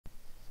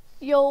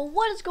Yo,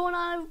 what is going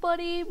on,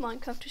 everybody?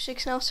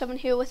 Minecraft26Now7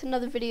 here with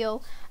another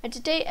video, and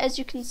today, as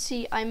you can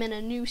see, I'm in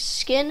a new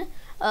skin.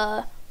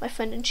 My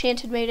friend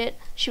Enchanted made it.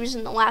 She was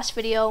in the last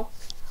video.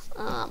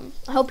 I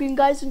hope you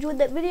guys enjoyed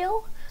that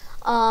video.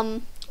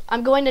 I'm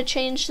going to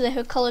change the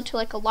hair color to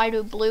like a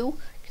lighter blue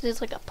because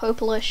it's like a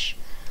purplish.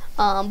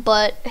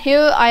 But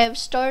here I have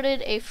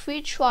started a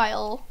free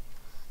trial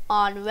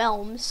on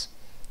Realms,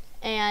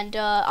 and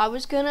I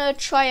was gonna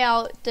try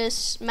out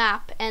this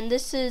map, and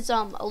this is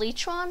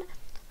Elytron.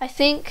 I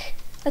think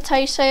that's how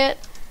you say it.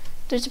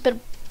 There's a bit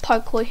of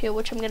parkour here,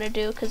 which I'm gonna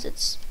do because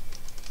it's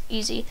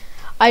easy.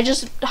 I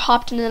just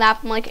hopped into the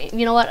map. I'm like,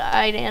 you know what?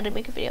 I had to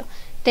make a video.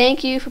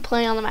 Thank you for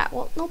playing on the map.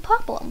 Well, no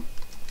problem.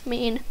 I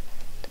mean,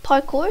 the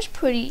parkour is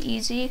pretty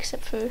easy,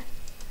 except for,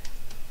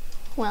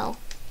 well,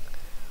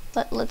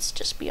 let's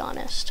just be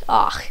honest.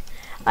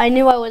 I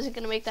knew I wasn't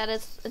gonna make that.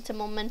 It's a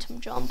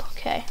momentum jump.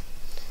 Okay,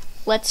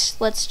 let's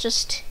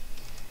just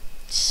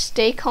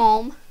stay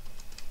calm.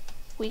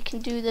 We can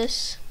do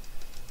this.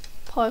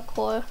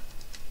 Parkour.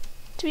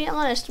 To be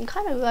honest, I'm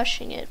kind of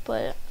rushing it,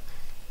 but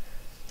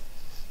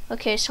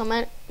okay. So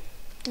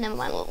never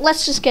mind.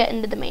 Let's just get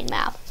into the main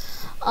map.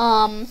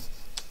 I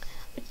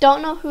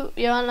don't know who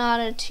you're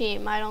not a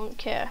team. I don't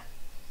care.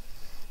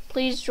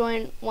 Please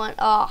join one.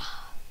 I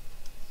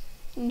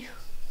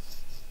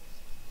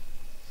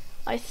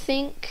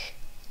think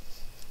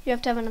you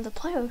have to have another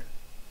player.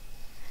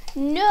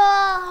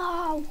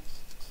 No.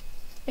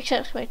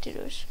 Except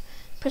spectators.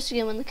 Press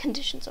again when the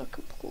conditions are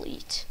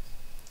complete.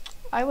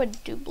 I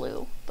would do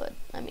blue, but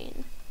I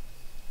mean,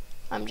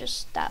 I'm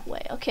just that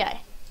way. Okay,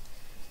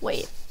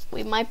 wait,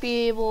 we might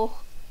be able,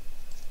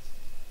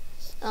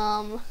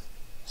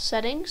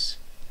 settings,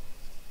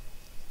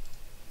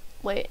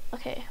 wait,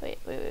 okay, wait,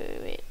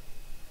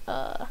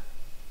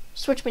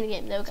 switch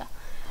minigame, there we go.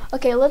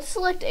 Okay, let's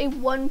select a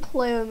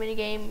one-player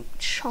minigame,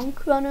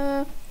 Chunk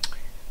Runner.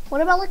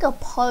 What about like a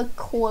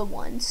parkour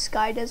one,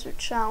 Sky Desert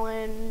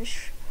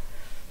Challenge,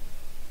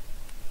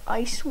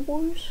 Ice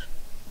Wars?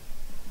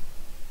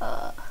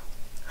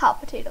 Hot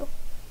potato.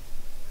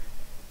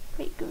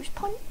 Great Goose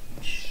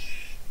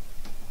Punch.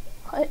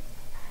 What?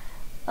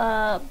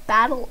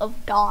 Battle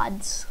of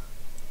Gods.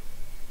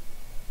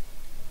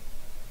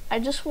 I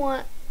just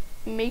want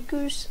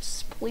Maker's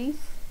Spleef.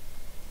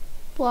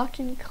 Blocked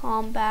in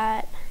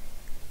combat.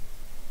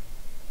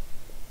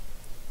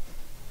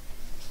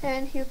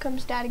 And here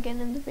comes Dad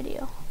again in the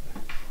video.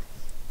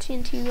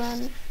 TNT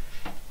run.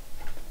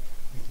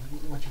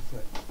 Watch your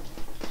foot.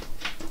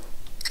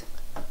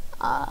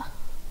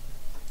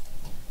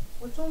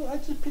 What's all? I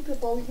just picked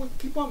up all these.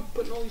 Keep on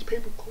putting all these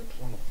paper clips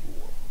on the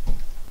floor.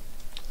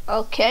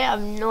 Okay, I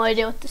have no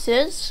idea what this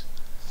is.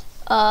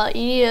 You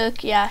need a,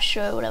 yeah,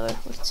 sure, whatever.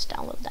 Let's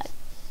download that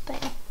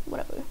thing,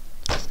 whatever.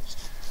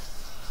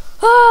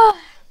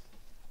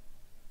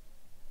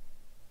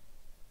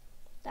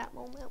 That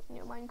moment when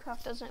your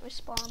Minecraft doesn't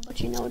respond,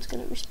 but you know it's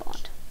gonna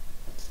respond.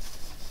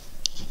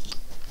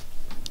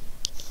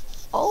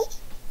 Oh,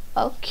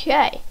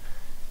 okay.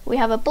 We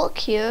have a book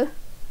here.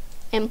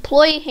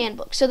 Employee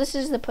handbook. So this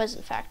is the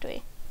present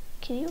factory.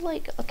 Can you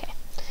okay.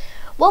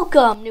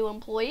 Welcome, new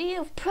employee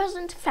of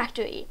present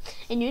factory.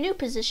 In your new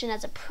position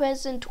as a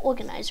present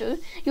organizer,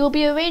 you will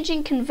be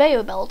arranging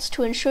conveyor belts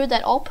to ensure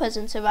that all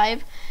presents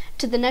arrive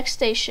to the next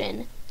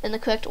station in the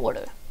correct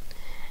order.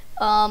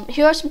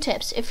 Here are some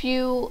tips. If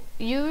you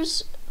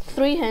use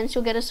 3 hints,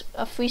 you'll get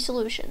a free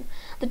solution.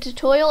 The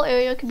tutorial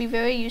area can be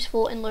very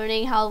useful in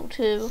learning how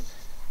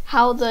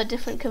the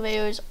different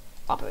conveyors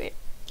operate.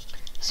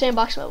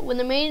 Sandbox mode. When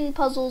the main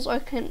puzzles are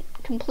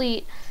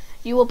complete,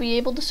 you will be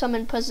able to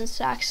summon present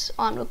stacks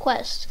on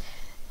request.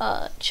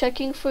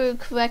 Checking for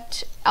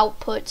correct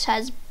outputs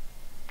has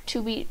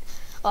to be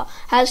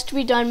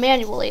done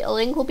manually. A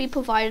link will be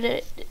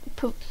provided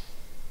to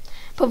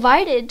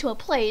a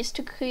place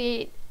to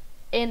create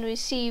and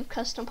receive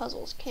custom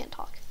puzzles. Can't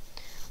talk.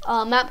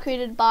 Map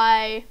created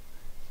by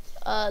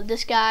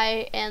this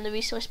guy and the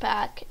resource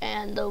pack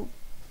and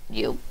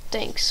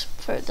thanks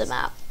for the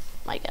map,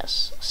 I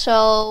guess.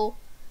 So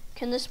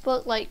can this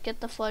book get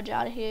the fudge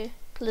out of here,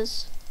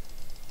 please?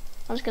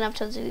 I'm just gonna have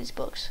tons of these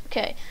books.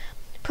 Okay.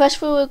 Press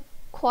for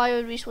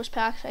required resource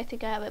packs. I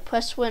think I have it.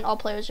 Press when all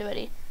players are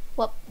ready.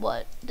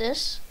 What?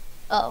 This?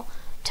 Oh.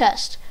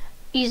 Test.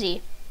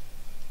 Easy.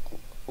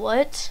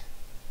 What?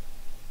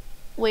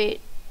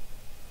 Wait.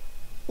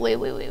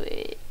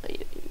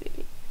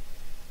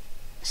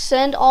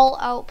 Send all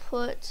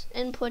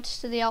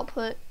inputs to the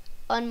output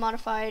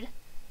unmodified.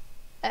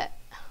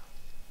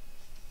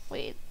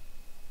 Wait.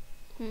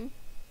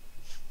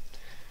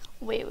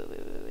 Wait.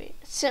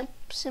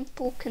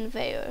 Simple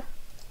conveyor.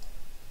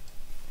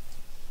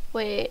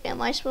 Wait,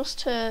 am I supposed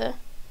to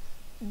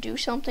do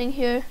something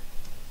here?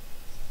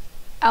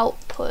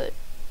 Output.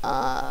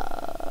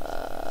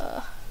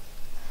 I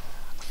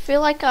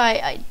feel like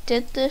I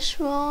did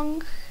this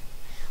wrong.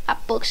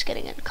 That book's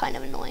getting kind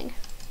of annoying.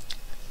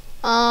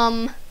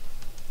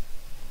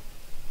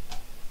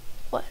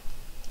 What?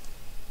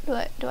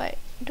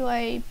 Do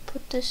I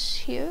put this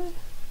here?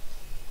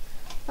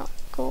 No,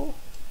 go.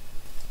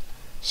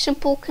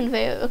 Simple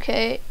conveyor.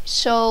 Okay,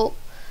 so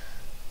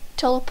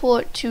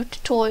teleport to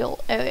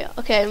tutorial area.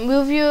 Okay,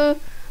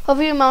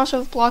 hover your mouse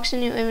over blocks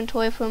in your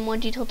inventory for a more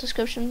detailed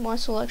description, more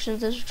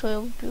selections. This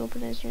tutorial will be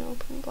open as you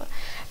open.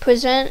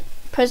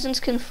 Presents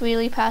can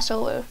freely pass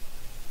over.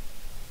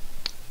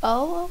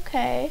 Oh,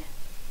 okay.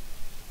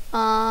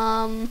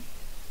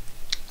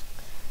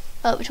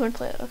 Return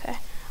player. Okay.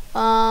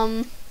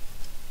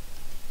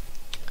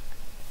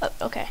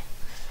 Okay.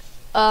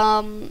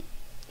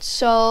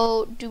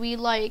 So do we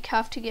like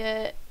have to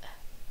get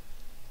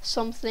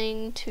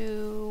something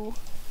to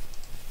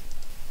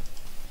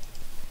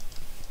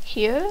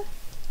here?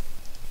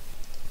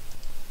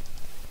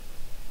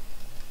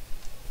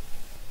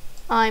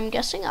 I'm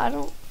guessing. I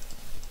don't.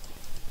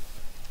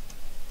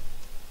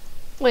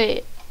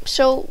 Wait.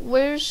 So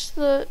where's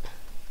the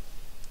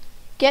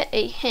get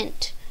a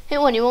hint?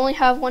 Hint 1, you only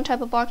have one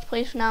type of box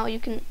placed for now. You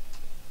can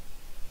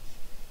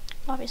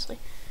obviously.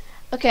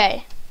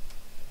 Okay.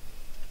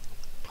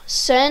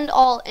 Send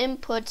all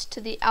inputs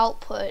to the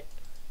output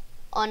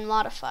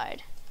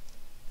unmodified.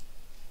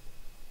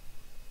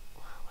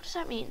 What does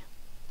that mean?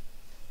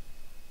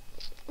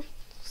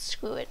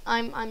 Screw it.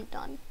 I'm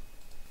done.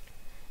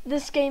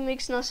 This game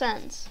makes no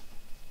sense.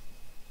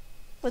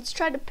 Let's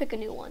try to pick a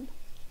new one.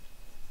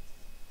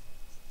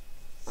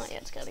 Oh yeah,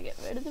 it's gotta get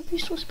rid of the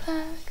resource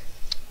pack.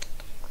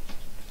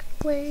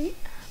 Wait.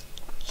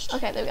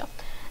 Okay, there we go.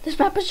 This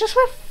map is just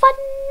for fun.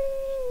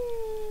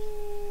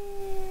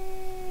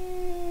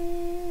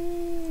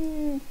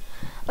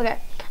 Okay.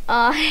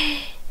 How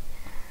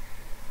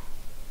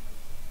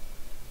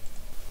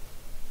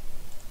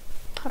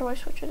do I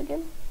switch it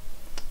again?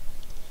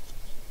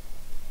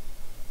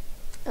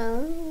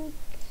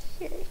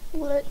 Okay,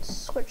 let's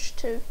switch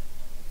to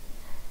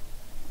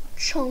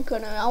Chunk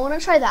Runner. I want to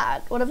try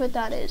that, whatever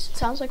that is. It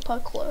sounds like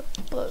parkour,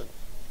 but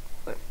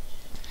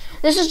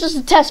this is just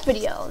a test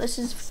video. This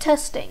is for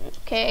testing,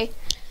 okay?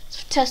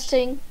 It's for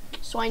testing,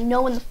 so I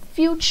know in the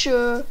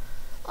future,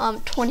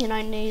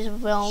 29 Days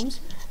of Realms,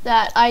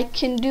 that I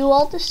can do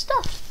all this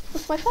stuff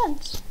with my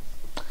friends.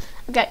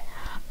 Okay,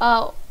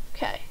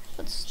 okay,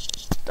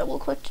 let's double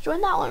click to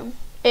join that one.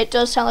 It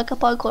does sound like a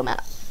parkour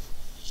map.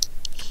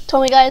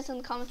 Tell me guys in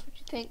the comments what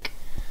you think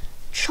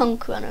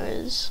Chunk Runner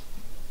is.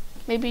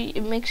 Maybe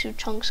it makes your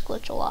chunks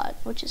glitch a lot,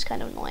 which is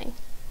kind of annoying.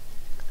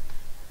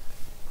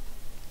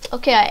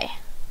 Okay,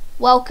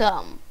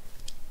 welcome.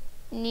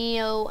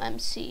 Neo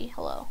MC,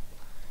 hello.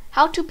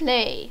 How to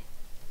play?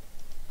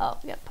 Oh,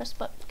 yeah, press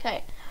button.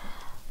 Okay.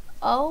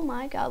 Oh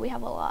my god, we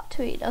have a lot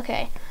to read.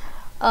 Okay.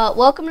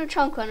 Welcome to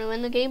Chunk Runner.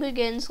 When the game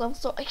begins,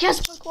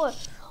 yes, parkour!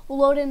 We'll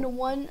load into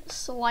one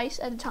slice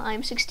at a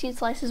time. 16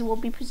 slices will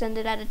be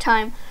presented at a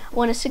time.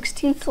 When a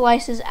 16th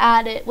slice is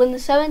added, when the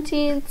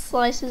 17th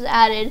slice is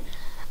added,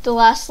 the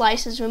last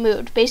slice is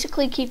removed.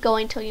 Basically, keep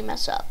going till you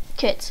mess up.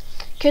 Kits.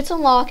 Kits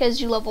unlock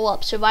as you level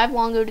up. Survive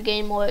longer to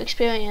gain more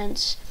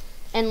experience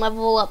and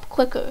level up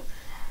quicker.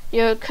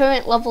 Your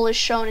current level is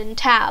shown in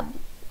tab.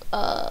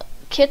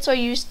 Kits are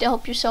used to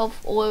help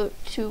yourself or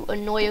to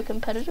annoy your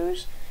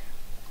competitors.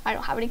 I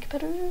don't have any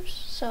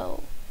competitors,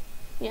 so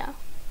yeah.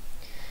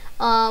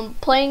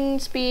 Playing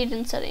speed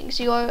and settings.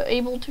 You are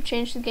able to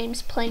change the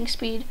game's playing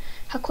speed,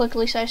 how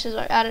quickly slices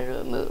are added or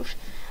removed.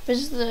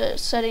 Visit the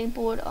setting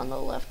board on the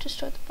left to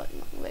start the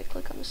button. Right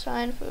click on the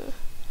sign for.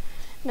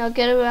 Now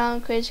get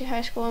around crazy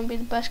high score and be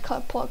the best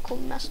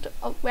parkour master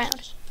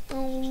around.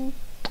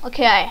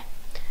 Okay.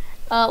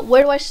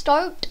 Where do I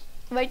start?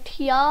 Right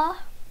here.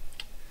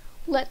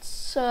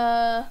 Let's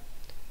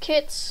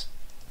kits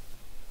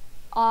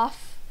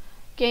off.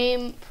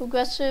 Game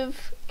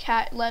progressive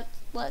cat.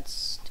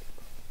 Let's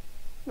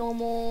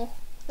normal,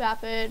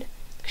 rapid,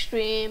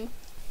 extreme,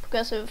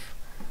 progressive.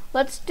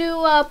 Let's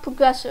do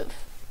progressive.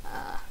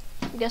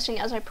 I'm guessing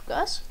as I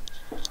progress.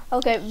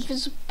 Okay,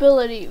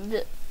 visibility.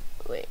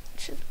 Wait,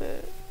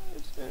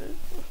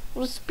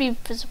 let's be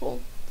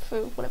visible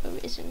for whatever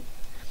reason.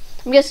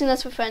 I'm guessing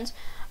that's for friends.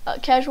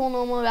 Casual,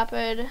 normal,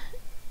 rapid.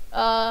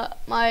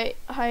 My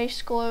high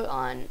score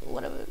on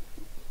whatever.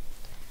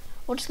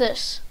 What's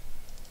this?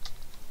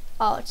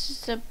 Oh, it's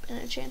just an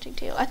enchanting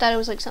table. I thought it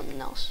was like something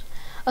else.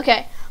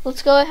 Okay,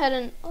 let's go ahead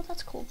and. Oh,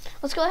 that's cool.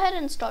 Let's go ahead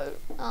and start.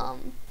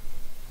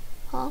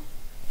 Huh?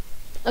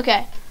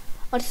 Okay.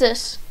 What's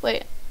this?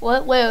 Wait.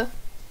 What? Where?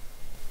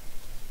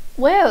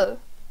 Where?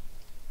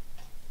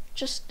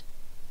 Just.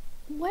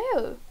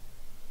 Where?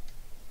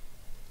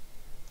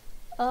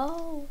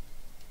 Oh.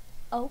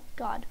 Oh,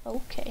 God.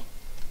 Okay.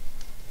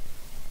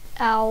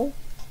 Ow.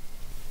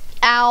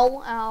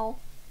 Ow. Ow.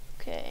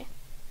 Okay.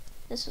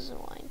 This is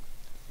annoying.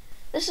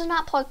 This is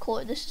not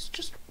parkour. This is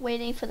just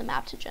waiting for the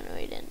map to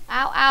generate in.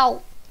 Ow.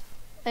 Ow.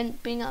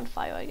 And being on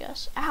fire, I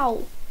guess.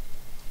 Ow.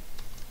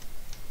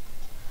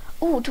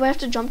 Oh, do I have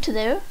to jump to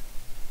there?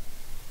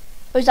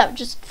 Or is that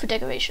just for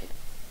decoration?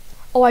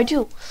 Oh, I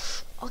do.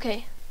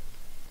 Okay.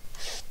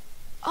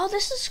 Oh,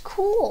 this is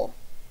cool.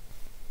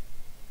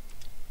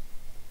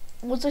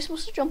 Was I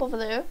supposed to jump over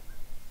there?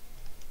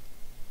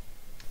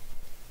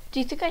 Do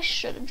you think I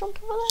should have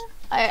jumped over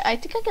there? I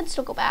think I can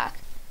still go back.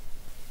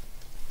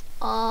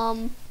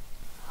 Oh,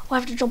 I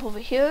have to jump over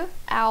here.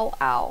 Ow,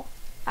 ow,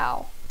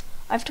 ow.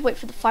 I have to wait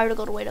for the fire to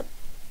go away to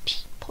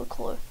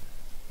parkour.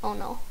 Oh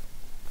no.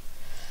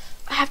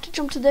 I have to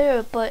jump to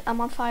there, but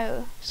I'm on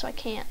fire, so I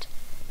can't.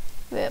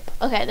 Rip.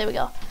 Okay, there we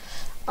go.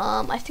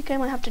 I think I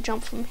might have to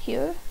jump from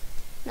here.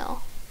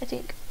 No, I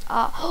think.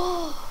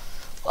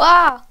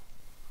 Ah!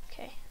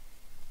 Okay.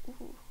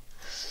 Ooh.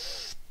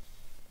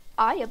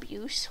 Eye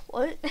abuse?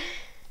 What?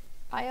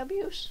 Eye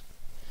abuse?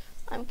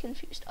 I'm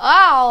confused.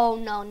 Oh,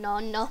 no, no,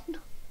 no, no.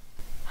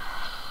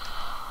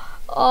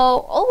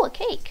 Oh, a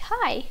cake.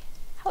 Hi.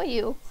 How are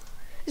you?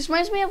 This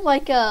reminds me of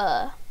like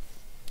a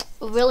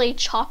really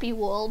choppy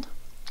world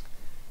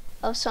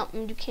of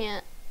something you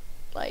can't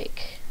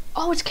like.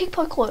 Oh, it's cake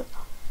parkour.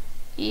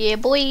 Yeah,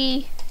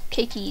 boy.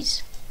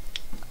 Cakeys.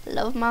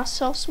 Love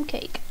myself some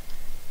cake.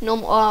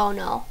 Normal. Oh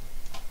no.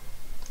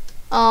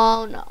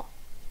 Oh no.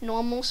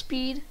 Normal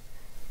speed.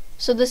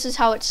 So this is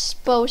how it's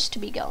supposed to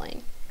be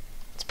going.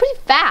 It's pretty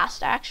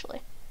fast,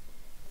 actually.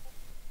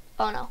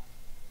 Oh no.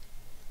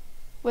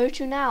 Where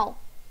to now?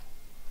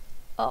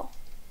 Oh.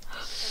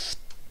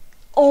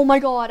 Oh my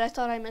god, I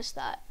thought I missed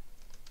that.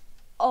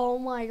 Oh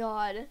my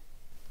god.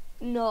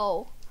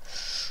 No.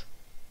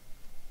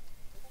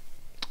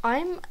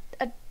 I'm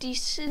a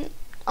decent...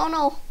 Oh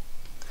no.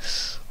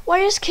 Why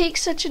is cake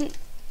such an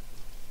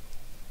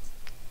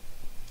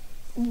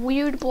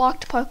weird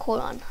block to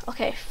parkour on?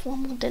 Okay,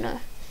 formal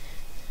dinner.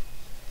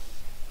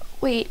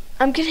 Wait,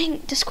 I'm getting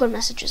Discord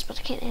messages, but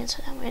I can't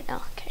answer them right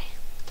now. Okay.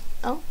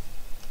 Oh.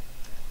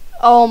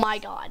 Oh my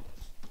god.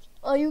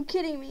 Are you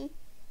kidding me?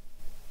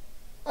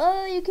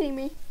 Are you kidding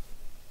me?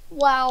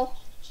 Wow.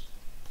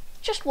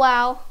 Just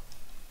wow.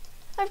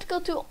 I have to go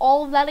through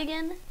all of that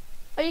again?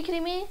 Are you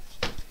kidding me?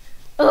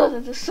 Oh,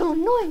 that is so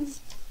annoying.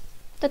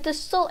 That is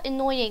so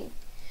annoying.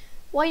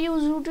 Why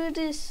you do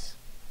this?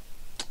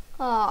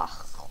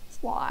 Ah,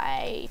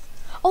 why?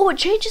 Oh, it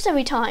changes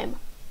every time.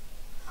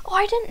 Oh,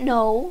 I didn't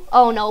know.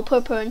 Oh no,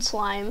 Purple and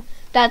Slime.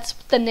 That's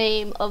the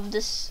name of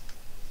this.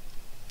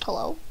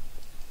 Hello?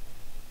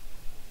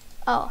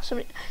 Oh,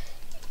 somebody.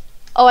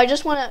 Oh, I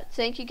just want to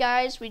thank you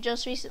guys. We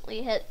just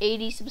recently hit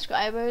 80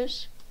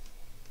 subscribers.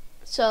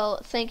 So,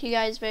 thank you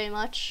guys very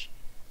much.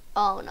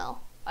 Oh no,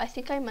 I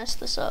think I messed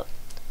this up.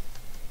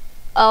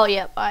 Oh,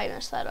 yep, I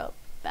messed that up.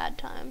 Bad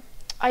time.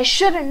 I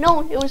should have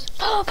known it was.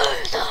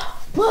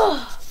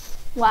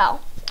 Wow,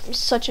 I'm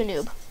such a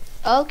noob.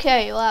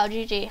 Okay, wow,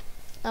 GG.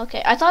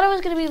 Okay, I thought it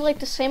was gonna be like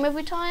the same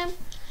every time.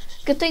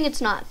 Good thing it's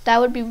not. That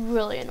would be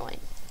really annoying.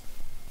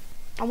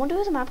 I wonder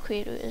who the map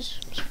creator is,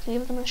 so we can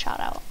give them a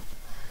shout out.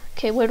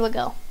 Okay, where do I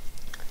go?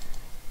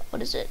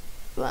 What is it?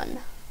 Run.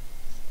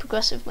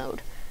 Progressive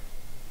mode.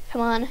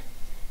 Come on.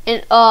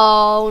 And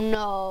oh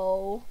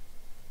no.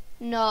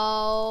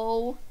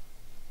 No.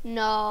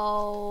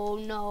 No,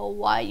 no,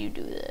 why you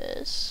do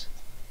this?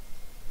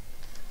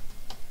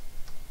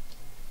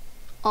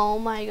 Oh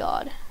my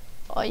god.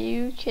 Are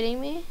you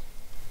kidding me?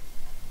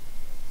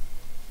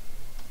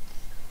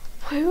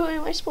 Where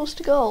am I supposed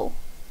to go?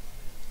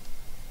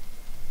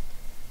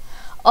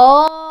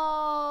 Oh.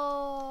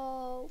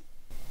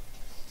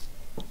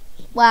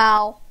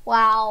 Wow,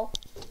 wow.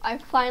 I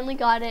finally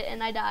got it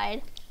and I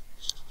died.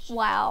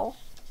 Wow.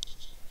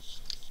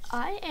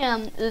 I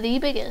am the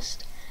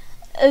biggest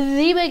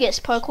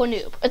parkour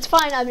noob. It's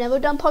fine, I've never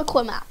done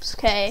parkour maps,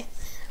 okay?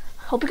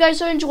 Hope you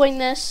guys are enjoying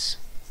this,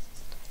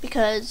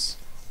 because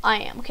I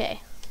am,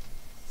 okay?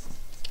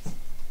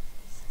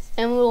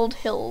 Emerald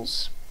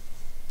Hills.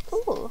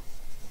 Ooh.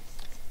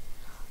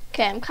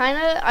 Okay,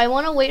 I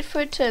want to wait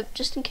for it to,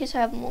 just in case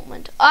I have a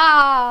moment.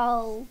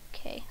 Oh,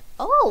 okay.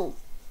 Oh.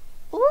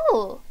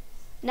 Ooh.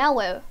 Now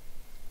where?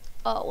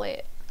 Oh,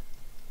 wait.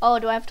 Oh,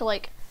 do I have to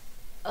like,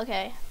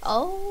 okay.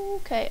 Oh,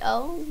 okay.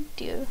 Oh,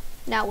 dear.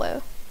 Now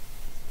where?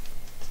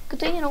 Good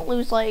thing you don't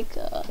lose like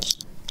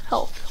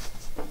health.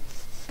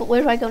 But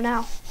where do I go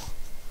now?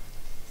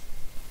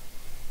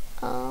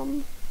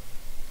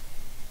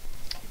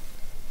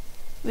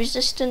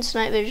 Resistance,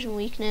 night vision,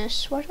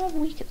 weakness. Why do I have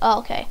weakness? Oh,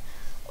 okay.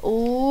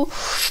 Ooh.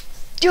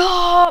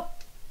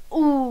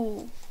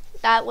 Ooh.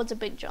 That was a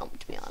big jump,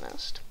 to be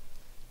honest.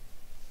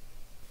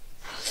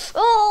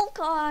 Oh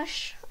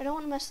gosh. I don't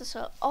want to mess this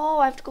up. Oh,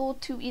 I have to go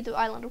to either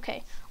island.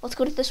 Okay. Let's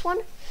go to this one.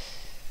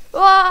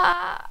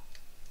 Ah!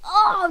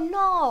 Oh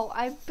no,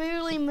 I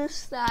barely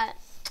missed that.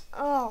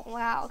 Oh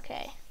wow,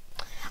 okay.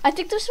 I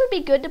think this would be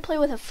good to play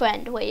with a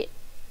friend. Wait,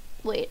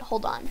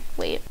 hold on,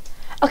 wait.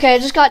 Okay, I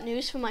just got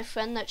news from my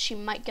friend that she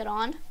might get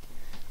on.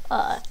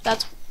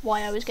 That's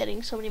why I was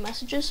getting so many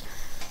messages.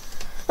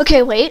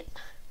 Okay, wait.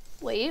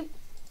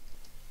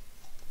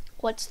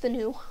 What's the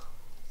new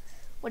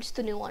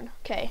one?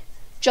 Okay,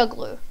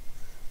 Juggler.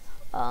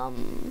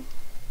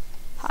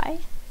 Hi,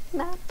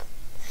 map.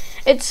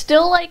 It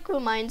still like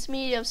reminds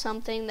me of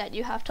something that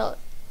you have to.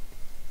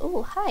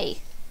 Oh, hi.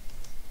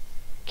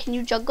 Can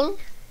you juggle?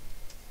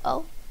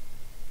 Oh.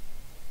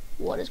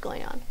 What is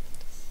going on?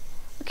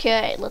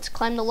 Okay, let's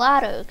climb the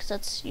ladder, because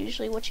that's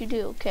usually what you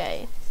do.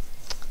 Okay.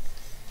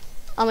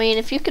 I mean,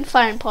 if you can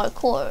find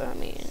parkour, I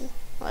mean,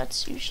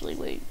 that's usually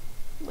wait.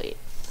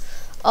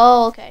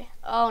 Oh, okay.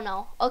 Oh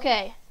no.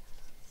 Okay.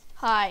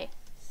 Hi.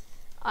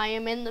 I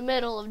am in the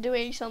middle of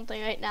doing something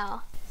right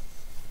now.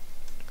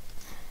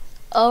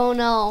 Oh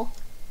no.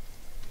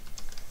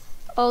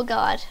 Oh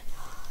god.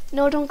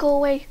 No, don't go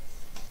away.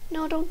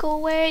 No, don't go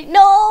away.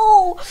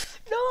 No!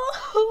 No!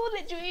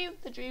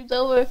 The dream's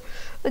over.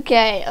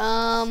 Okay,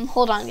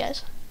 hold on,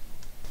 guys.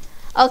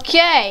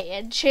 Okay,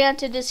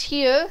 Enchanted is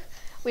here.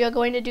 We are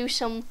going to do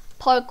some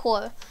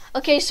parkour.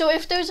 Okay, so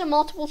if there's a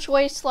multiple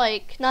choice,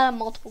 like, not a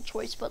multiple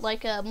choice, but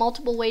like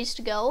multiple ways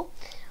to go,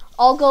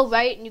 I'll go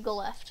right and you go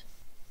left.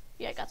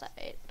 Yeah, I got that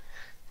right.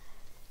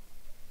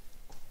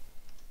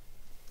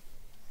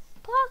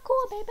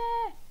 Parkour,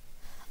 baby!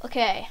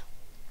 Okay,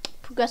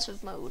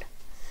 progressive mode.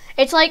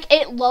 It's like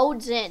it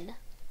loads in.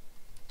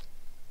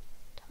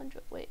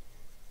 100, wait.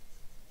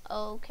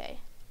 Okay.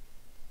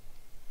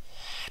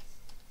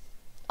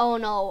 Oh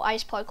no,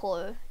 ice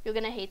parkour. You're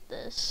gonna hate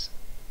this.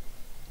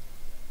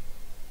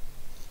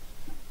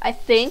 I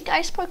think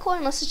ice parkour,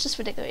 unless it's just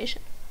for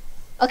decoration.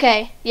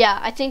 Okay, yeah,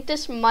 I think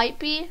this might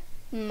be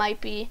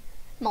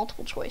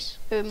multiple choice,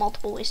 or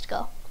multiple ways to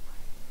go.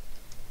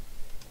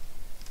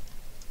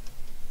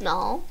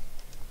 No.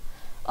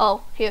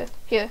 Oh, here.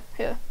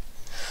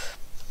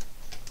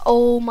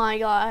 Oh my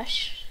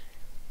gosh.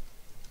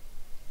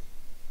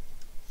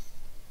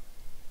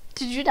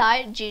 Did you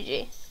die?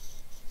 GG.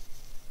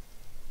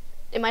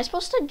 Am I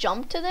supposed to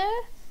jump to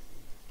there?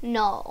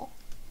 No.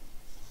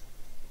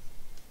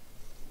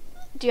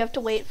 Do you have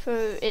to wait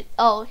for it?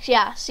 Oh,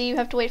 yeah. See, you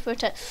have to wait for it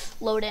to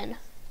load in.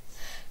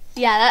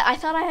 Yeah, I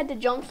thought I had to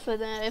jump for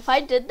the... If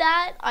I did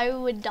that, I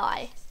would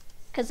die.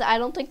 Because I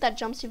don't think that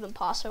jump's even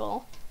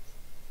possible.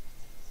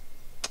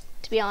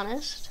 To be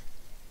honest.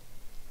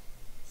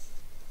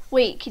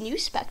 Wait, can you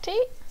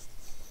spectate?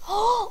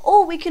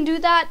 Oh, we can do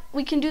that.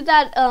 We can do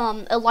that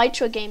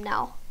Elytra game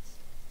now.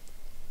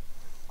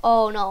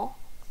 Oh, no.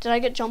 Did I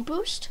get jump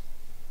boost?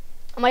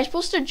 Am I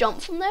supposed to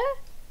jump from there?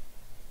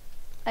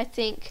 I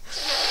think.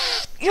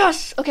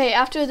 Yes! Okay,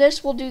 after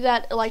this, we'll do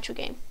that Elytra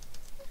game.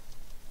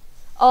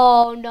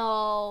 Oh,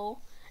 no.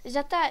 Is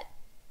that...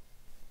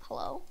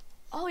 Hello?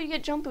 Oh, you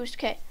get jump boost.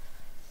 Okay.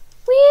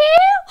 Whee!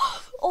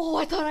 Oh,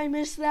 I thought I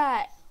missed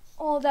that.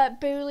 Oh, that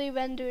barely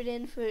rendered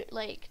in for,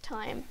 like,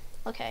 time.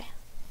 Okay.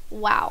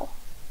 Wow.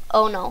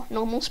 Oh, no.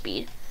 Normal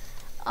speed.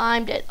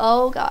 I'm dead.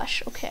 Oh,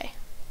 gosh. Okay.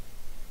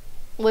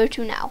 Where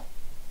to now?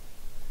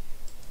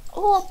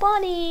 Oh, a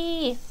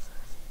bunny!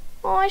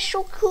 Oh, it's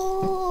so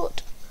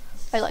cute.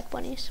 I like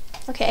bunnies.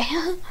 Okay.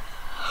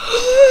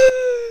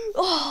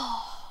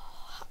 Oh,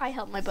 I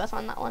held my breath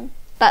on that one.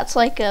 That's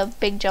like a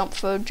big jump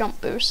for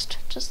jump boost.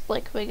 Just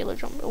like regular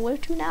jump. Where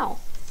to now?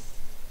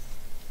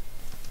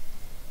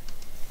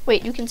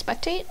 Wait, you can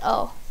spectate?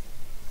 Oh.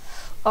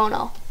 Oh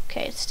no.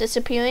 Okay, it's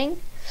disappearing.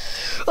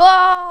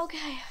 Oh,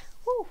 okay.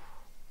 Whew.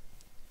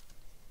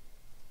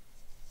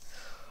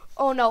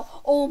 Oh no.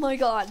 Oh my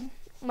god.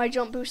 My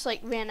jump boost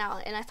like ran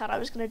out and I thought I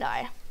was gonna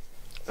die.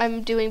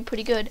 I'm doing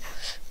pretty good.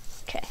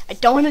 Okay, I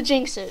don't want to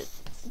jinx it.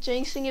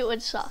 Jinxing it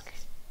would suck.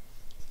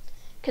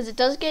 Because it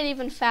does get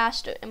even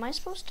faster. Am I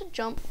supposed to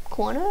jump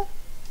corner?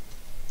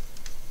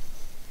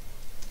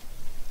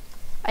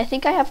 I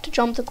think I have to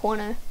jump the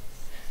corner.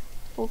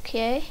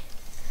 Okay.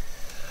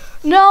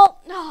 No!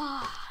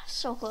 Ah,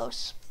 so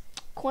close.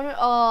 Corner,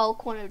 oh,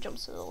 corner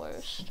jumps are the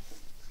worst.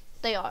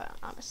 They are,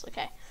 honestly.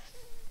 Okay.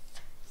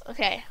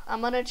 Okay,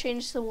 I'm gonna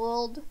change the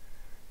world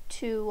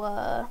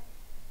to,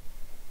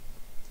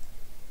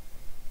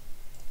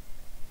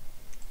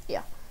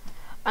 yeah.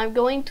 I'm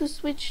going to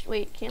switch,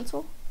 wait,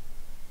 cancel.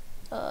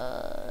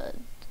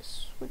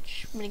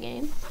 Switch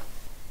minigame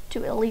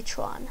to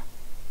Elytron.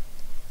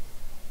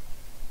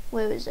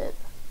 Where is it?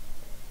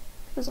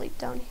 It was like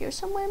down here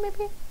somewhere,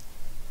 maybe?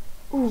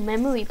 Ooh,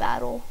 memory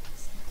battle.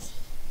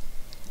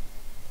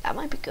 That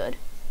might be good.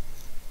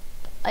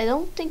 I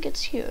don't think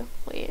it's here.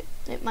 Wait,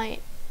 it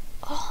might.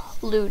 Oh,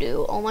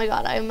 Ludo. Oh my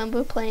god, I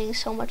remember playing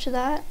so much of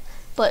that.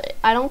 But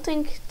I don't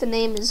think the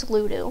name is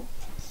Ludo.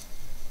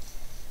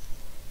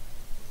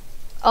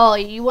 Oh,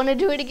 you want to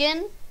do it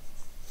again?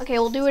 Okay,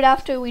 we'll do it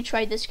after we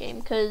try this game,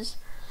 because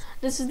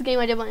this is the game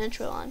I did my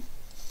intro on.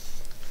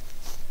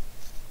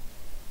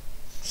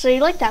 So you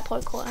like that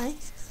parkour, right?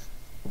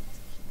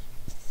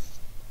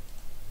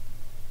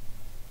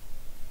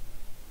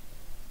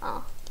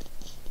 Oh.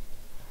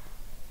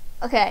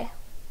 Okay.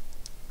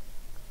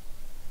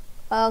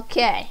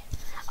 Okay.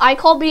 I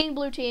call being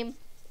blue team.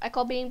 I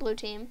call being blue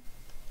team.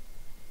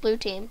 Blue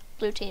team.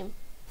 Blue team.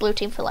 Blue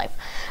team for life.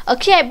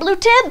 Okay, blue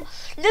team!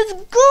 Let's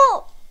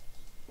go!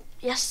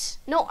 Yes.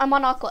 No, I'm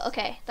on Aqua.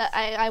 Okay, that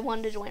I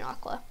wanted to join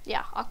Aqua.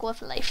 Yeah, Aqua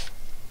for life.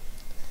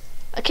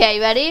 Okay,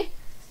 ready?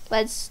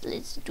 Let's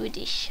do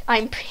this.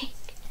 I'm pink.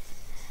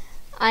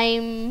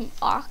 I'm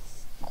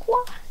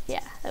Aqua.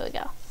 Yeah, there we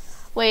go.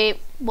 Wait,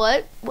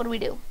 what? What do we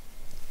do?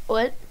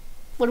 What?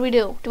 What do we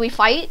do? Do we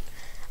fight?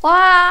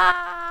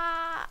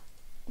 Ah!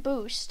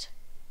 Boost.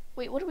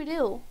 Wait, what do we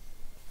do?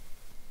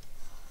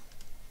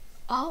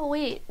 Oh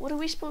wait, what are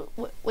we supposed?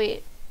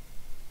 Wait.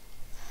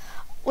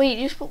 Wait,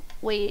 you supposed?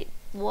 Wait.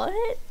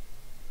 What?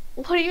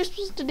 What are you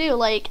supposed to do?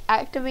 Like,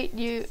 activate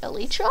your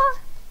Elytra?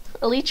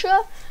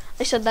 Elytra?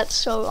 I said that's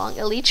so wrong.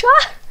 Elytra?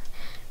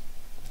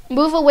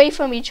 Move away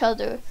from each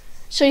other.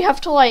 So you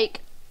have to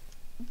like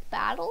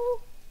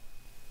battle?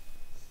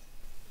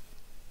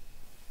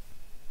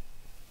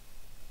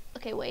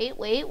 Okay,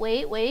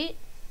 wait.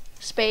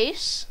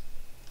 Space.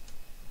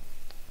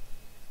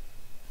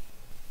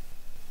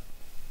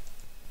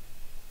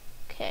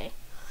 Okay.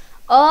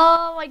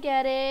 Oh, I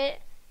get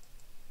it.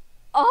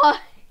 Oh,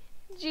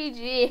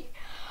 GG.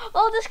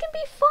 Oh, this can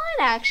be fun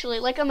actually.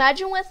 Like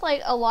imagine with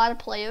like a lot of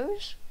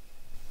players.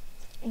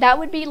 That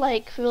would be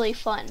like really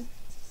fun.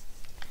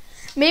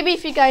 Maybe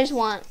if you guys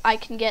want, I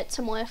can get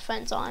some more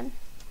friends on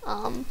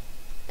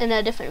in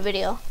a different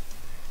video.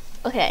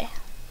 Okay.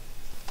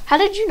 How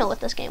did you know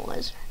what this game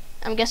was?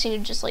 I'm guessing you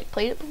just like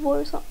played it before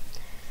or something.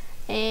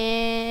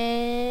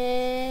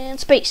 And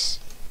space.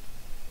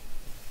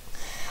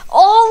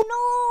 Oh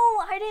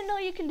no! I didn't know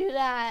you can do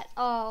that.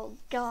 Oh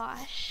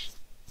gosh.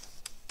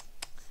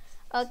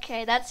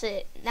 Okay, that's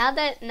it. Now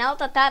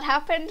that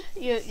happened,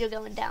 you're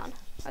going down.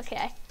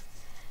 Okay.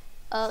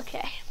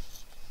 Okay.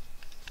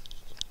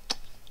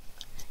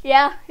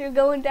 Yeah, you're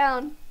going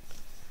down.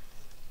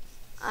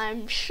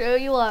 I'm sure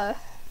you are.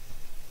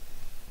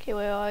 Okay,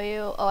 where are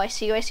you? Oh, I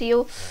see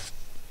you.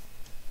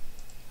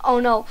 Oh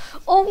no.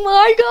 Oh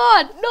my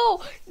god!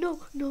 No!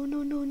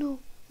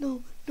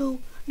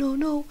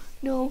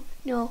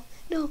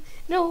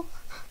 No.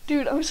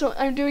 Dude,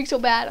 I'm doing so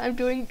bad. I'm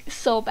doing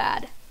so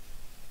bad.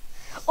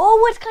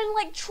 Oh, it's kind of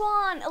like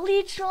Tron,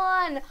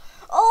 Elytron.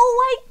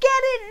 Oh, I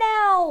get it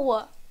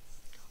now.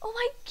 Oh,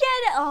 I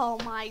get it. Oh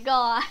my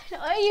god.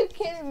 Are you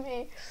kidding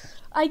me?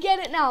 I get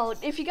it now.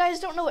 If you guys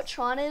don't know what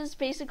Tron is,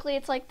 basically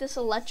it's like this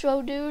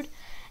electro dude,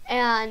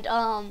 and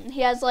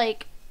he has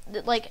like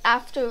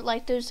after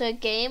like there's a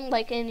game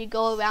like and you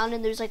go around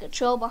and there's like a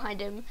trail behind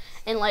him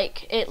and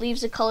like it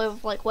leaves the color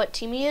of like what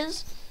team he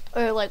is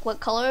or like what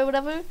color or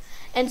whatever,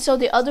 and so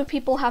the other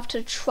people have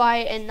to try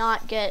and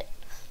not get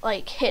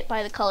like hit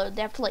by the color.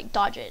 They have to like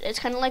dodge it. It's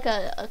kind of like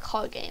a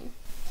car game,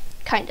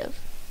 kind of.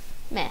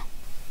 Meh.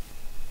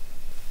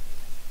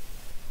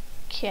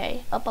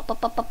 Okay,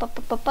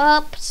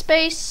 up,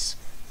 space.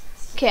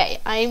 Okay,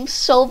 I'm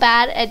so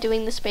bad at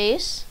doing the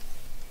space.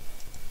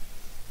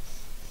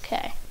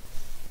 Okay.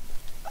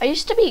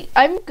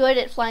 I'm good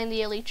at flying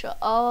the Elytra.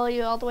 Oh,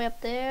 you're all the way up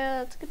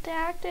there. That's a good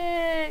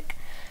tactic.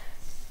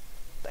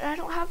 But I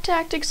don't have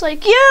tactics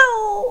like you.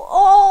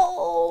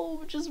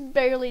 Oh, just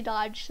barely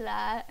dodged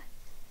that.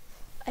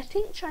 I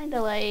think trying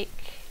to like,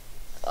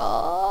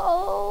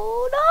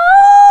 oh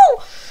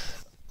no!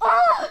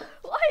 Oh,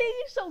 why are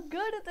you so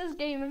good at this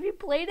game? Have you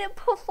played it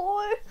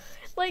before?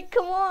 Like,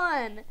 come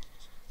on.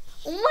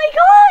 Oh my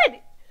god!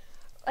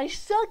 I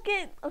suck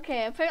at,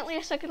 okay, apparently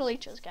I suck at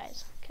Elytras,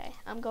 guys. Okay,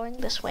 I'm going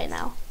this way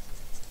now.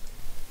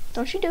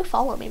 Don't you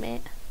follow me,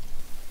 mate.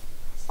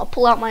 I'll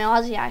pull out my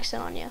Aussie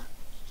accent on you.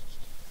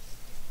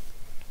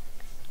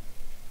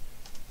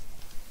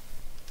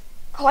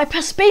 Oh, I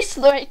pressed space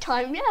at the right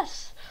time,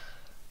 yes.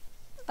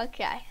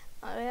 Okay,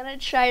 I'm gonna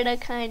try to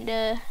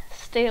kinda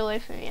stay away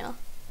from you.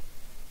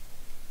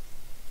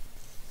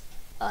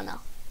 Oh no.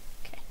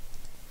 Okay.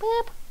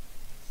 Beep.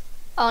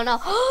 Oh no.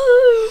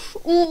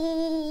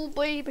 Ooh,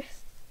 baby.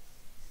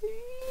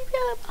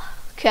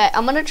 Okay,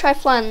 I'm gonna try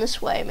flying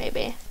this way,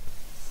 maybe.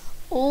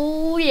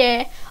 Oh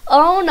yeah.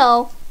 Oh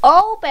no.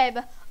 Oh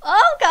baby.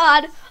 Oh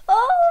god.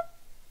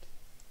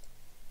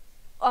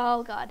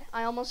 Oh god.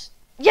 I almost.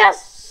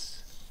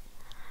 Yes!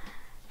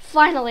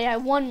 Finally, I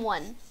won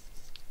one.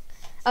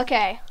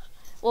 Okay.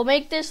 We'll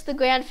make this the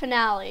grand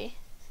finale.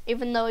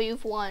 Even though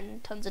you've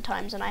won tons of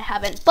times and I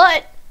haven't.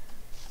 But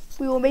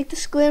we will make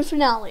this grand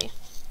finale.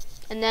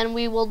 And then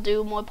we will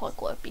do more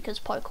parkour because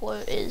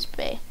parkour is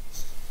bae.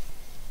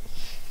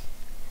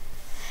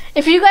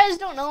 If you guys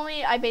don't know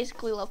me, I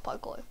basically love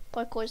parkour.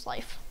 Parkour is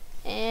life.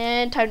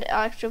 And time to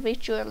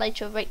activate your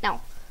elytra right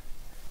now.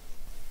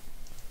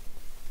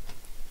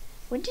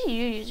 When do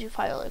you use your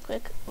fire really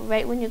quick?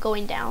 Right when you're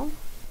going down?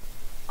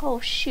 Oh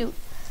shoot.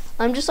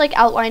 I'm just like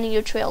outlining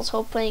your trails,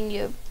 hoping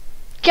you.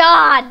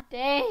 God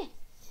dang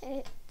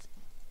it.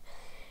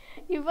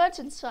 You're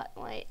watching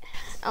Spotlight.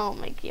 Oh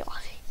my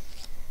god.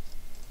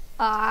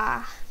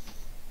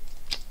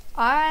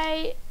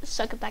 I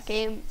suck at that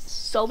game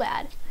so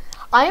bad.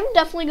 I'm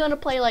definitely gonna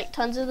play like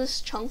tons of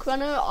this Chunk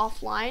Runner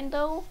offline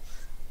though.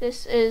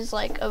 This is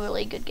like a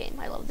really good game.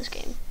 I love this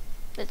game.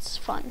 It's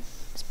fun.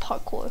 It's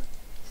parkour.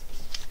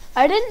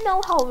 I didn't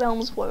know how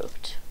realms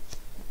worked,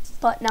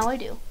 but now I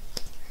do.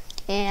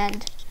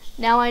 And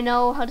now I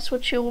know how to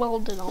switch your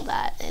world and all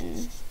that,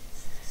 and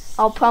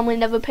I'll probably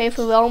never pay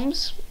for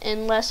realms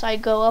unless I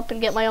go up and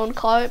get my own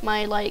card,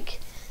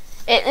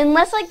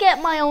 unless I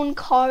get my own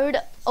card,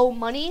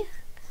 money,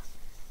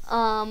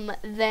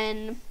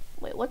 then,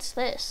 wait, what's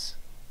this?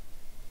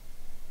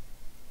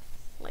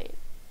 Wait.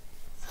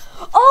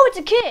 Oh, it's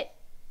a kit!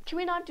 Can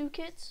we not do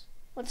kits?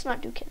 Let's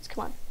not do kits,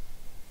 come on.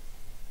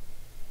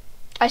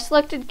 I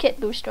selected kit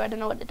booster, I don't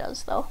know what it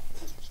does though.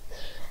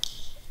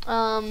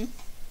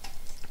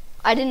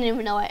 I didn't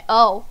even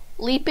know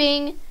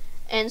leaping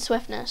and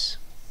swiftness.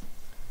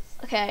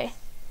 Okay.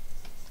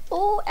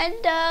 Oh,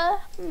 and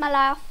my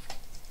life.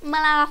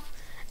 my life.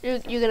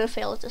 You're gonna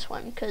fail at this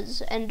one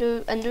because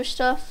ender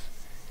stuff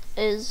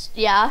is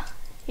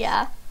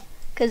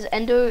because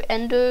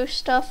ender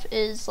stuff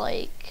is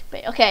like,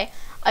 okay,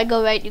 I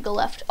go right, you go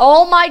left.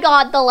 Oh my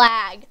god, the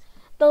lag.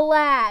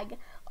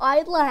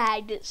 I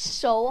lagged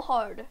so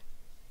hard.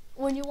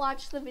 When you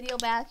watch the video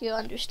back, you'll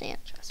understand,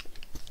 trust me.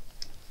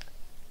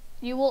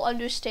 You will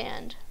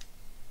understand.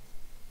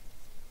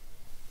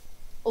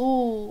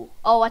 Ooh,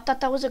 oh, I thought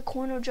that was a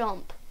corner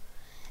jump.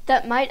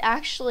 That might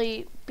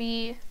actually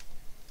be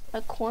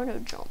a corner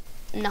jump.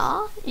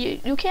 Nah,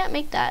 you can't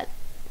make that.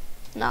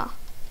 Nah,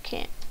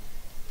 can't.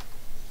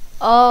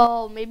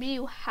 Oh, maybe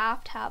you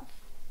have to have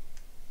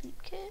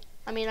leap kit.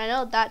 I mean, I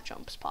know that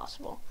jump's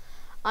possible.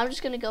 I'm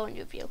just gonna go in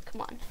your view.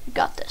 Come on, you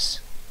got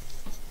this.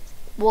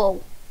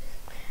 Whoa.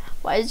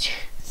 Why is you...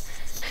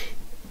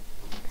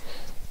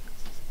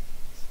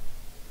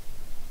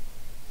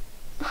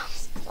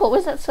 What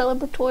was that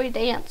celebratory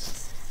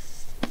dance?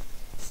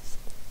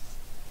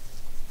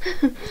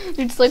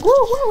 You're just like, whoa,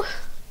 whoa.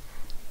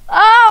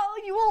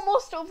 Oh, you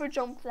almost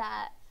overjumped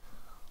that.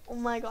 Oh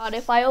my god,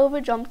 if I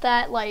overjumped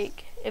that,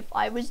 like, if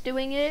I was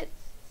doing it,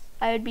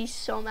 I would be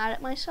so mad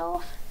at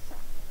myself.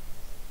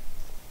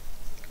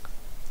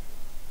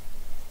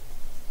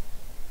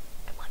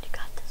 Come on, you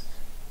got this.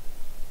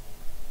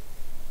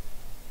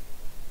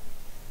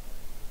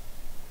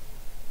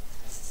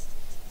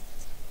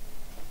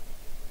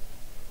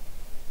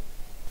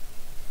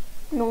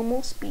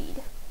 Normal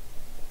speed.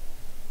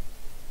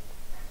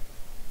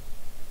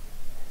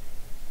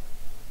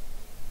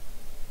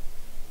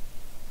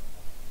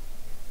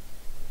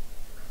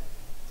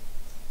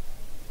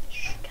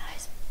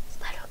 Guys,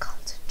 let her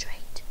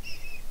concentrate.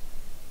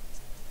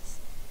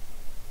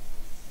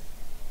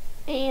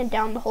 And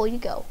down the hole you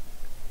go.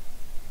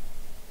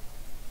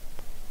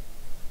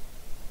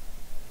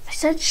 I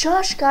said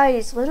shush,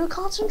 guys. Let her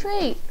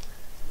concentrate.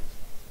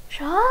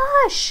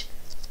 Shush.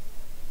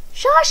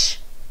 Shush.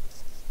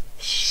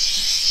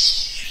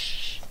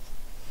 Shh.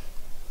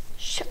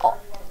 Shh. Oh.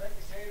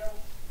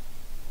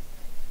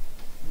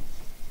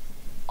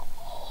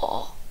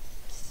 Oh.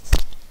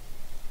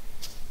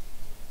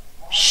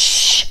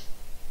 Shh.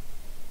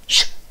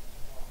 Shh.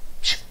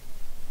 Shh.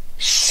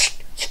 Shh.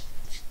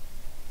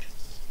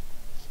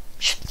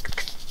 Shh.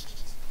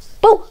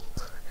 Boo.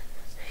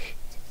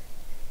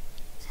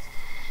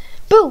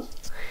 Boo.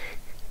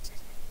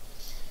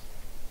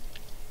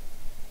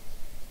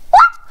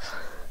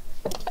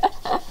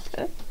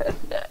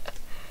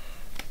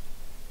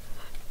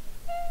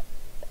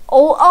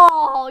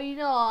 Oh, you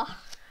know.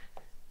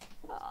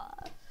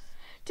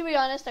 To be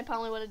honest, I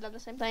probably would have done the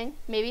same thing.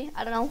 Maybe.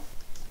 I don't know.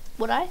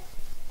 Would I?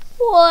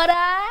 Would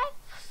I?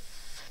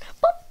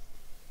 Boop.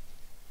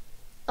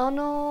 Oh,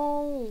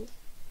 no.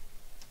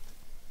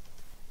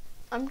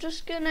 I'm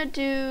just gonna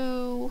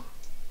do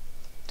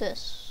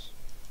this.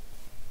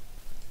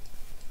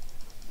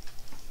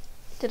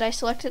 Did I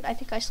select it? I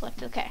think I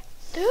selected. Okay.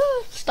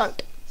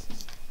 Start.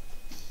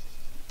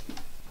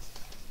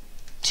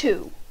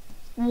 2,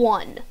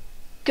 1.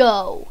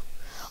 Go.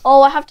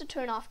 Oh, I have to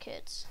turn off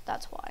kids.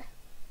 That's why.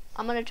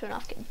 I'm gonna turn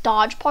off kids.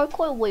 Dodge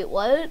parkour? Wait,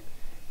 what?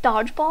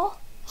 Dodgeball?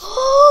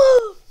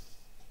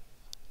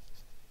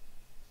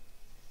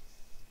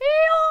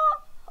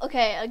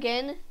 Okay,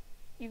 again,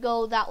 you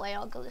go that way,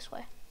 I'll go this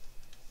way.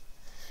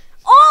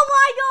 Oh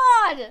my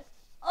god!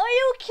 Are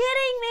you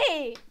kidding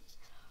me?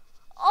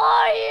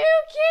 Are you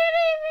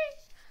kidding me?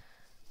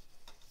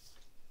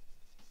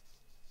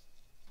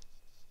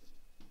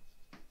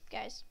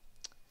 Guys,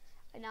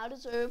 I now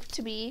deserve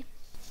to be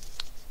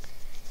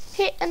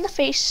hit in the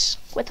face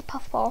with a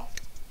puffball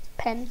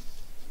pen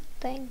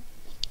thing.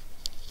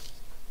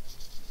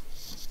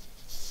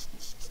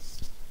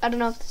 I don't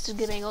know if this is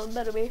good angle, it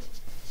better be.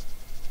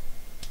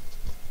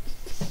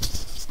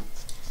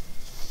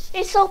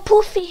 It's so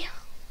poofy.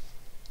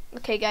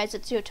 Okay guys,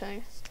 it's your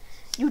turn.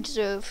 You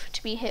deserve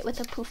to be hit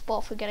with a poof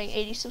ball for getting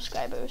 80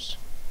 subscribers.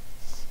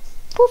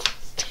 Poof.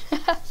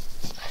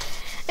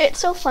 It's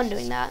so fun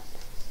doing that.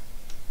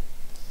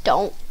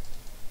 Don't.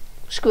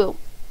 Screw.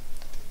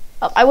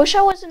 Oh, I wish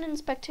I wasn't in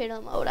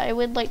spectator mode. I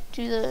would like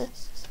do the...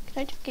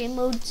 Can I do game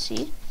mode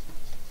C?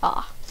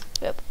 Ah.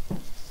 Yep.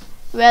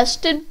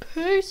 Rest in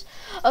peace.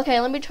 Okay,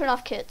 let me turn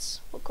off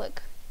kits real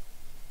quick.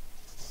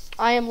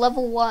 I am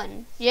level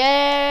 1.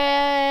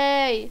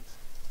 Yay!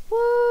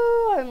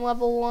 Woo! I'm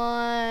level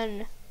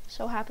 1.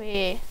 So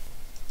happy.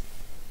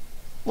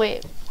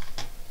 Wait.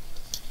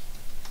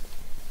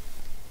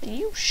 Are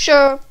you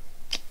sure?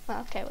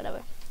 Okay,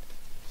 whatever.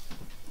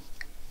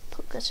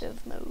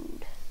 Progressive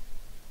mode.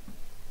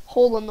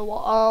 Hole in the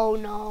wall. Oh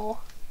no.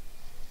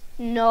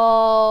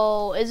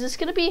 No. Is this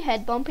gonna be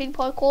head bumping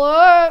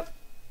parkour?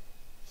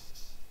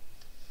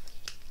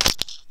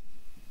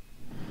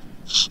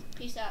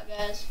 Peace out,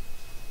 guys.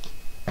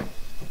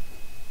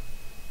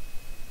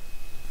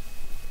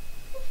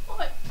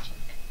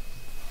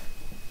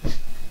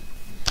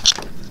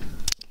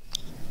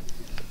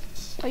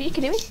 Are you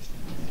kidding me?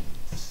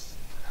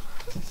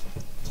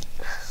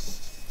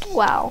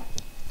 Wow.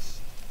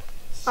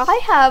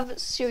 I have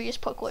serious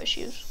parkour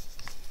issues.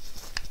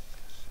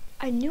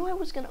 I knew I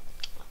was gonna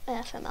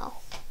FML.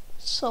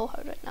 It's so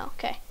hard right now.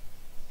 Okay.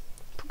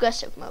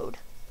 Progressive mode.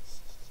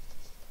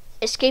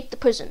 Escape the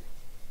prison.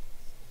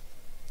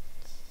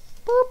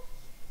 Boop.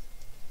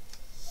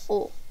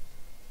 Oh.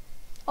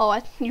 Oh,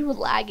 I think you were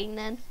lagging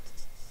then.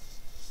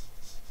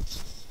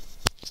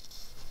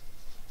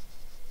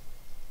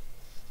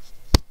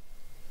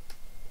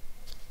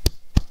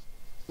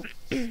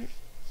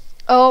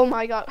 Oh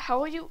my god,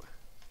 how are you?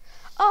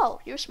 Oh,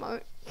 you're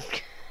smart.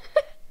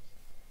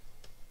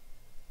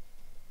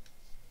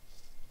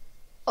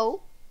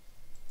 Oh.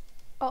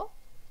 Oh.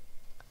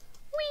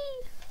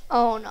 Whee!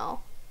 Oh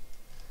no.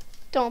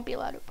 Don't be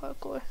loud at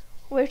parkour.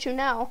 Where to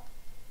now?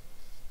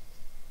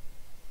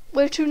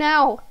 Where to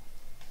now?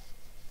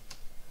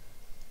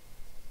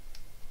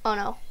 Oh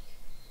no.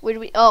 Where did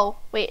we? Oh,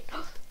 wait.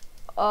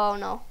 Oh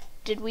no.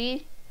 Did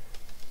we?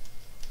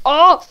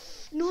 Oh!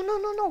 No, no,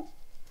 no, no.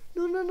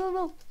 No, no, no,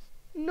 no.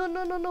 No,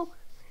 no, no, no.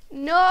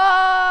 No!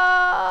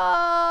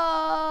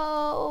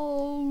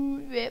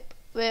 Rip,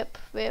 rip,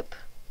 rip.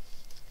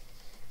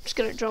 I'm just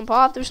gonna jump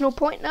off. There's no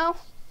point now.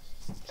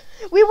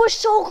 We were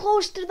so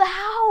close to the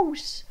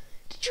house.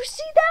 Did you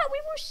see that?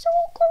 We were so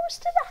close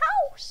to the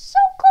house. So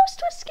close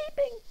to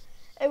escaping.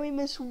 And we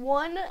missed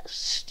one,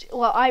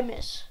 well, I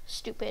miss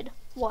stupid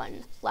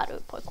one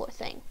ladder parkour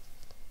thing.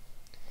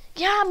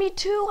 Yeah, me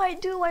too. I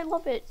do. I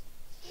love it.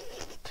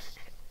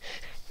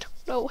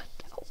 Don't know what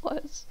that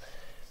was.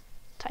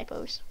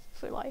 Typos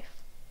for life.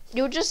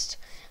 You're just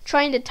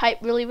trying to type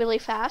really, really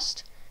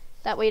fast.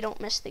 That way you don't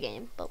miss the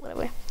game. But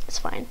whatever. It's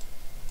fine.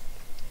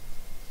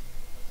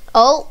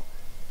 Oh.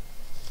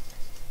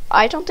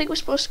 I don't think we're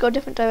supposed to go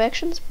different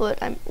directions,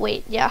 but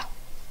wait, yeah.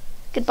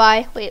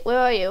 Goodbye. Wait, where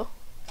are you?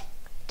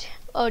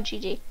 Oh,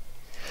 GG.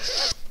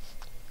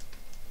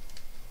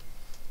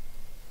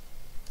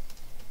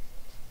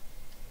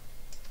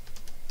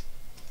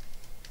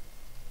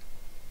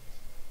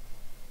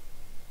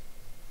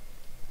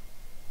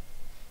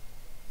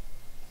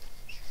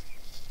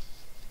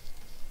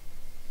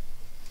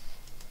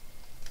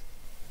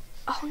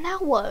 Oh, now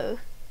what?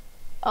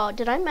 Oh,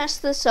 did I mess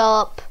this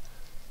up?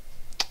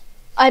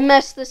 I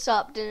messed this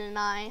up, didn't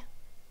I?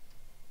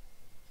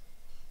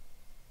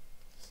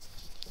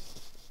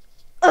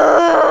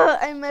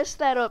 I messed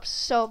that up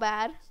so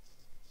bad.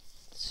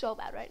 So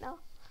bad right now.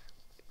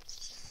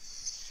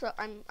 So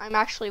I'm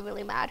actually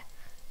really mad.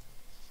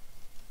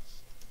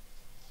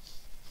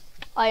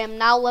 I am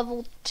now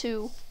level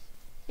 2.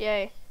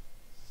 Yay.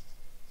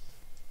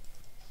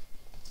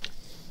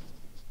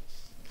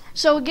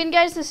 So again,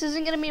 guys, this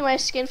isn't gonna be my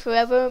skin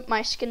forever.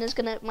 My skin is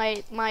gonna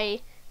my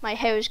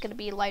hair is gonna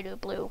be lighter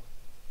blue.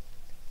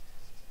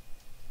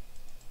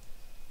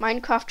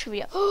 Minecraft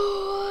trivia.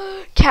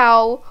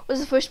 Cow was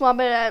the first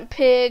mob added.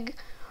 Pig.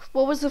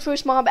 What was the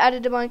first mob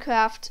added to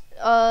Minecraft?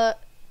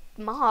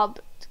 Mob.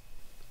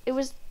 It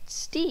was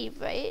Steve,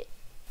 right?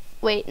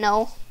 Wait,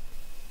 no.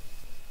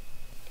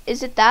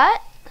 Is it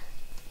that?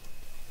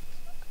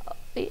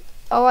 Wait.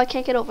 Oh, I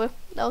can't get over.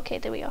 Okay,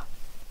 there we go.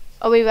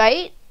 Are we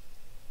right?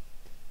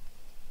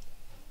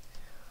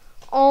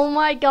 Oh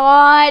my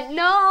god,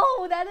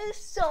 no! That is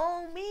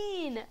so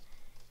mean.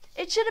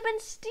 It should have been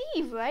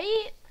Steve,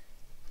 right?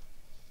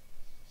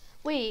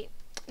 Wait,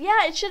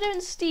 yeah, it should have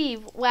been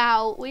Steve.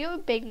 Wow, we were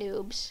big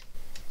noobs.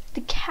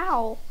 The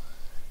cow.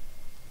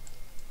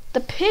 The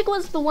pig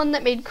was the one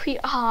that made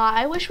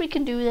I wish we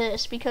could do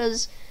this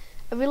because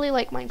I really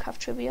like Minecraft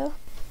trivia.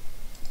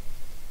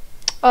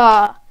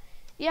 Yeah,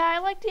 I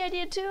like the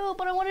idea too,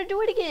 but I want to do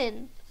it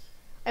again.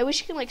 I wish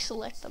you can like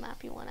select the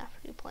map you want after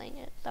you're playing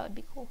it. That would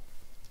be cool.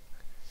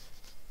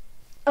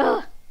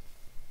 I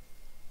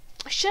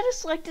should have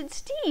selected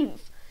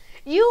Steve.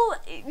 You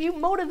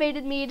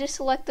motivated me to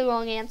select the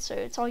wrong answer.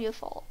 It's all your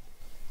fault.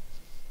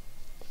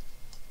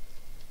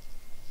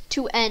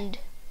 To end.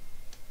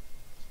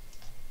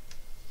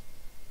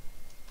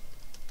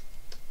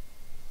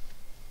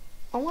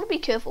 I want to be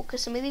careful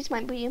because some of these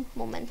might be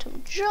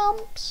momentum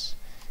jumps.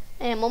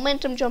 And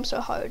momentum jumps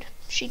are hard.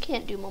 She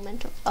can't do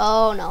momentum.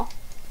 Oh no.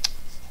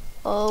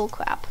 Oh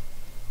crap.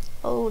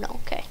 Oh no,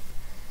 okay.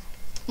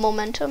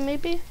 Momentum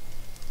maybe?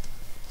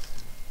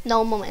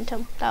 No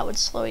momentum. That would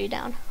slow you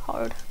down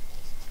hard.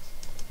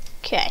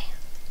 Okay.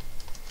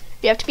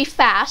 You have to be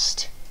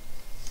fast.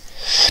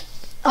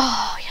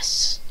 Oh,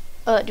 yes.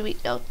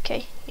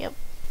 Okay, yep.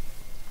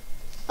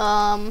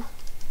 Now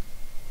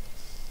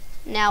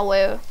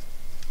where?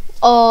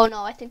 Oh,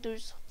 no, I think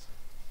there's,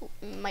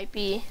 might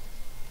be,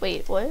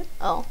 wait, what?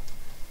 Oh.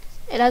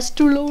 It has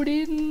to load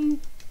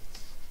in.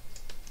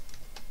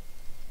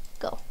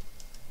 Go.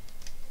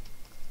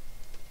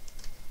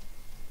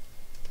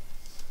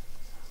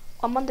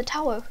 I'm on the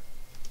tower. You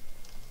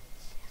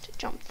have to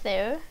jump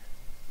there.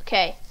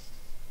 Okay.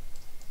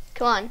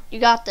 Come on, you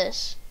got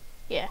this.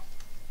 Yeah.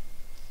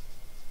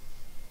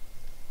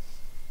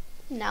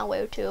 Now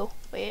where to?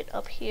 Wait,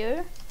 up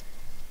here.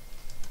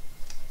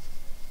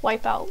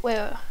 Wipe out.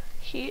 Where?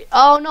 Here.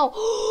 Oh no!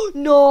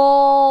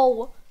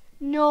 No!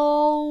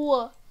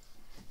 No!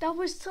 That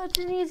was such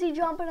an easy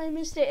jump and I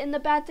missed it. And the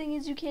bad thing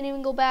is you can't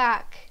even go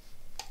back.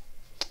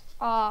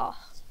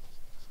 Ah.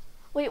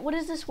 Wait, what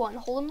is this one?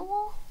 Hole in the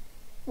wall?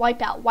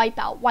 Wipe out, wipe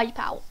out, wipe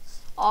out.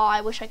 Oh,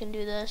 I wish I can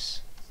do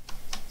this.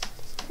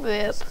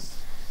 Rip.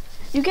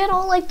 You get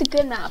all like the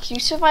good maps. You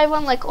survive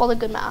on like all the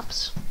good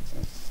maps.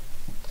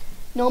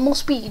 Normal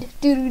speed.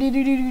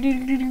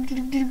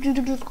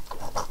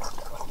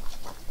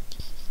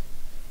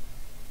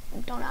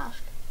 Don't ask.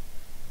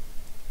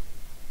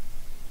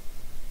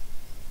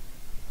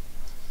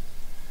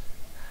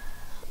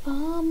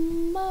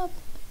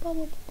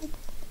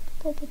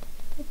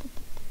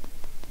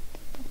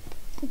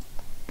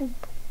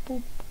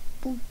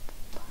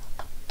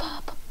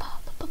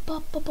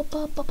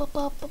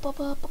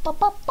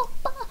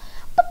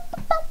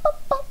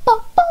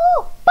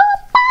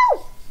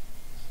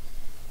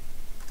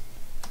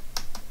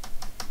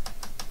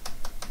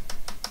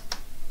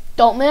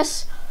 Don't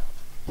miss.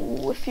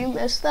 Ooh, if you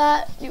missed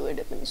that, you would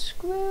have been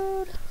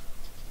screwed.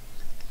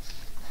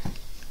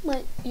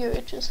 My ear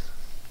itches.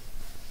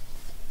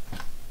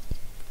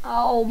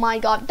 Oh my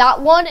god,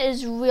 that one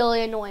is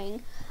really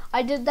annoying.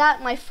 I did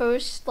that my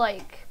first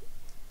like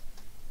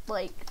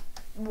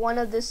one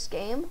of this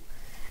game.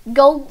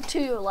 Go to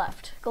your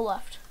left. Go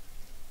left.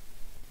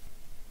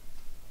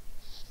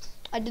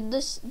 I did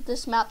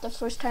this map the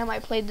first time I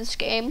played this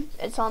game.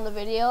 It's on the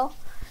video.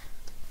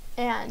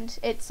 And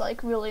it's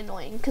like really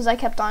annoying because I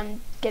kept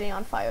on getting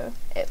on fire.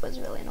 It was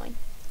really annoying.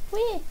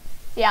 Whee!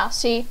 Yeah,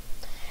 see?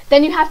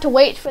 Then you have to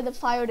wait for the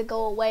fire to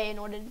go away in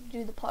order to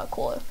do the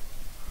parkour.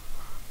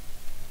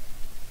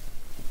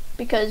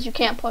 Because you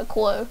can't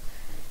parkour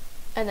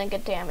and then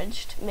get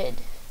damaged mid,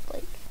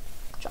 like,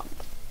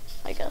 jump,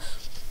 I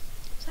guess.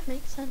 Does that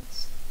make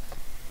sense?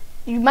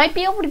 You might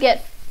be able to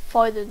get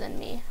farther than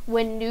me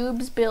when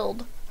noobs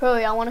build.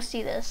 Hurry, I want to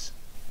see this.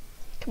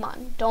 Come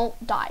on,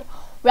 don't die.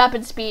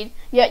 Rapid speed.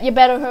 Yeah, you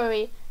better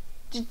hurry.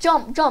 Just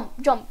jump,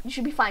 jump, jump. You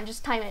should be fine.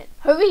 Just time it.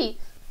 Hurry.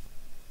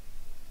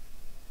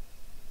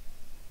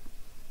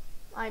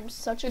 I'm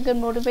such a good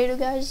motivator,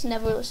 guys.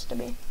 Never listen to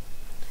me.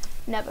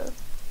 Never.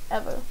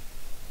 Ever.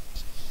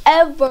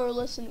 Ever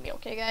listen to me,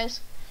 okay,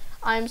 guys?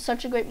 I'm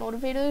such a great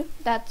motivator.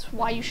 That's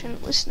why you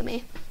shouldn't listen to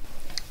me.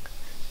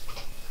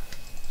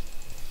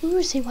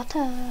 Ooh, say what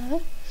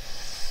the...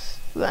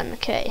 Run,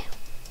 okay.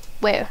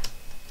 Where?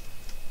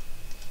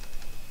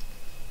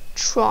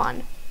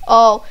 Tron.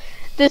 Oh,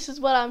 this is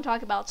what I'm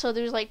talking about. So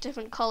there's like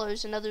different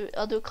colors and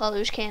other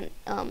colors can't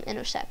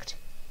intersect.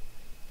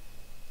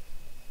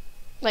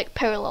 Like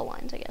parallel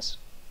lines, I guess.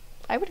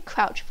 I would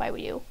crouch if I were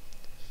you.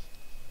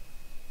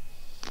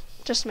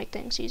 Just to make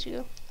things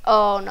easier.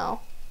 Oh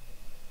no.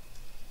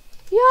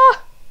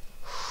 Yeah.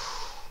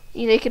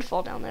 Yeah, they could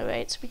fall down there,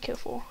 right? So be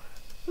careful.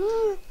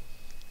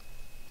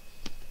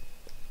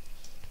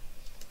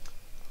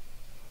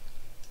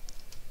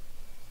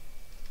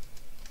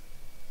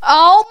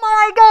 Oh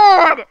my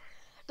god!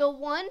 The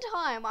one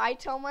time I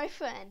tell my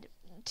friend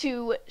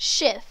to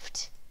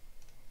shift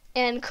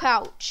and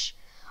crouch,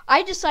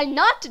 I decide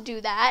not to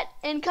do that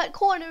and cut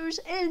corners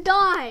and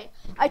die.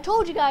 I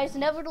told you guys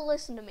never to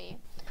listen to me.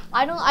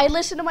 I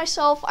listen to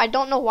myself. I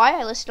don't know why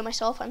I listen to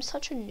myself. I'm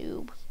such a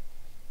noob.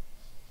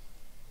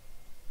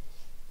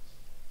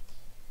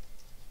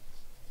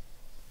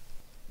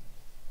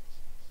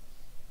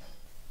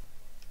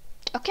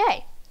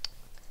 Okay.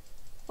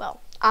 Well,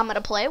 I'm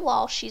gonna play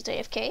while she's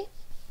AFK.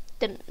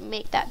 Didn't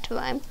make that to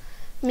rhyme.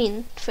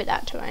 For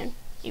that to rhyme,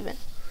 even.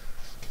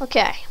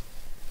 Okay.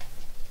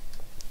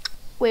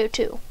 Where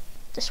to?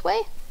 This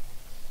way?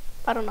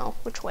 I don't know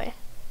which way.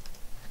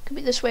 Could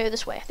be this way or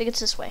this way. I think it's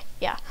this way.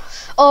 Yeah.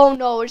 Oh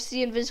no, it's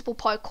the invisible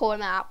parkour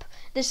map.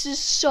 This is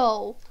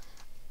so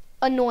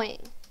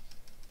annoying.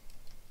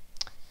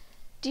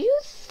 Do you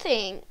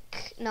think...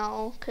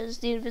 No, because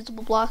the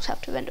invisible blocks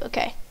have to render.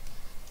 Okay.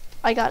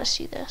 I gotta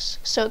see this.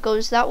 So it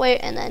goes that way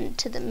and then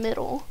to the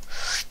middle.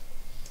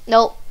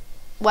 Nope.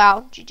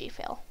 Wow, GG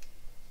fail.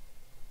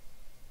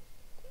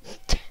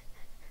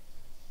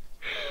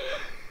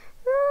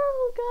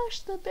 Oh gosh,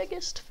 the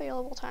biggest fail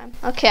of all time.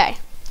 Okay.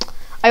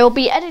 I will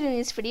be editing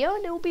this video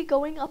and it will be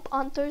going up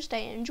on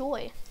Thursday.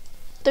 Enjoy.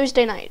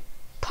 Thursday night.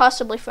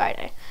 Possibly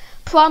Friday.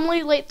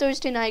 Probably late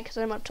Thursday night because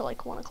I'm up till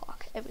like 1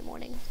 o'clock every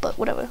morning. But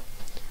whatever.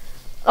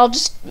 I'll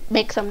just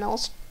make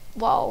thumbnails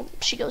while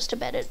she goes to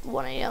bed at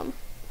 1 a.m.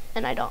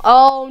 And I don't.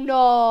 Oh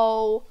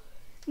no.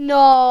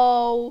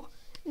 No.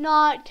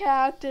 Not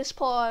cactus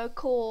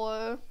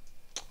parkour.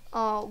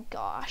 Oh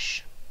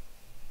gosh.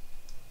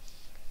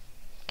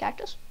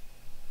 Cactus?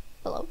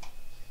 Hello?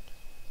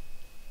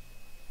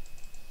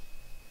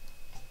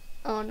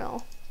 Oh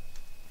no.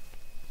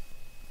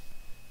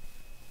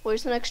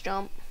 Where's the next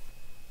jump?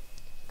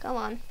 Come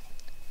on.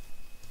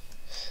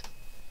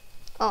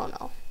 Oh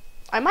no.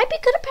 I might be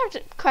good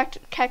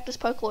at cactus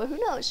parkour. Who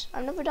knows?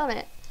 I've never done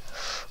it.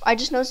 I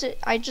just knows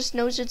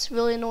it's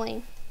really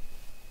annoying.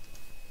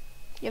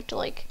 You have to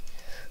like.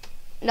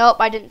 Nope,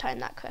 I didn't time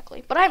that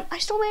correctly. But I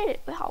still made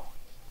it. Wow.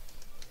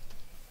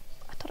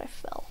 I thought I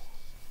fell.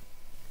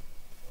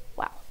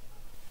 Wow.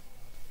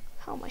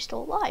 How am I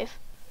still alive?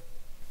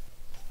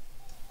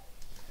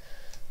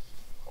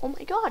 Oh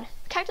my god.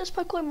 Cactus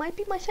parkour might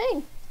be my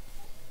thing.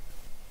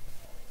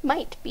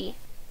 Might be.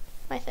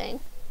 my thing.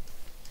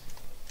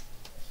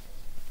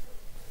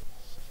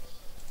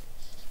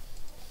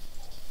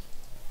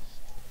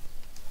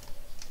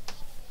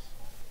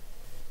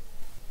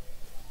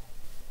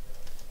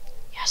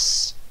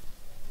 Yes.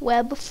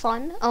 Web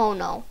fun. Oh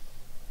no.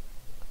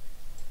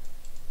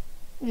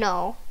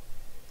 No.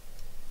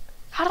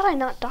 How did I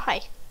not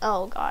die?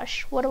 Oh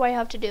gosh. What do I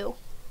have to do?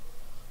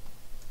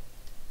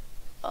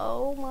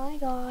 Oh my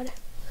god.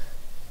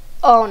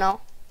 Oh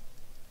no.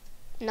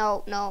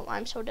 No, no,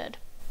 I'm so dead.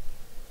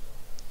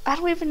 I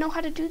don't even know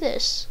how to do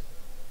this.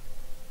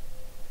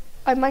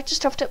 I might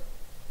just have to...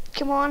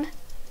 Come on.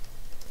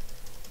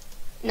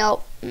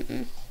 No.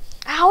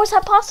 How is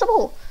that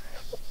possible?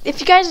 If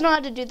you guys know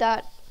how to do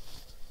that,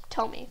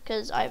 tell me,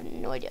 because I have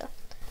no idea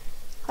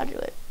how to do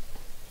it.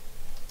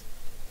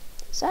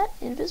 Is that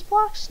invis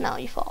blocks? No,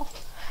 you fall.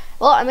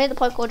 Well, I made the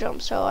parkour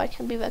jump, so I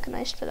can be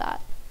recognized for that.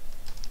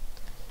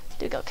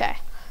 Dude, okay.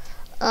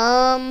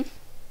 I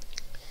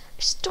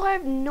still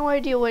have no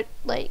idea what,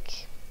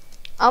 like...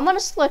 I'm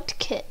gonna select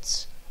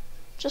kits.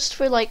 Just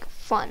for, like,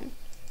 fun.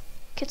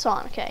 Kits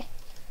on, okay.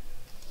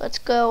 Let's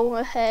go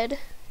ahead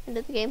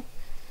into the game.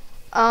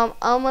 I'm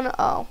gonna...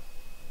 Oh.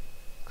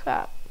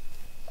 Crap.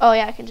 Oh,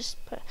 yeah, I can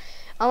just put...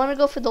 I'm gonna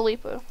go for the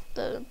leaper.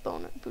 The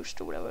bone boost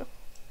or whatever.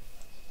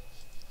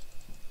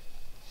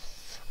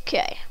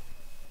 Okay.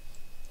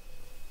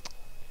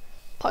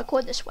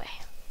 Parkour this way.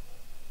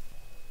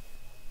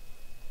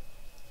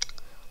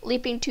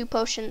 Leaping 2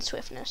 potion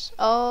swiftness.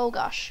 Oh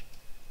gosh.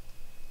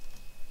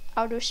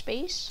 Outer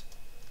space?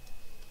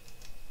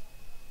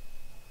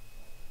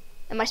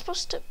 Am I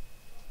supposed to?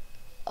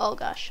 Oh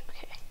gosh,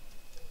 okay.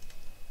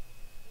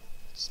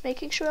 Just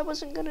making sure I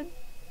wasn't gonna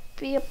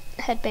be a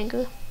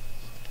headbanger.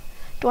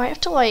 Do I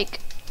have to like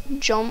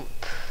jump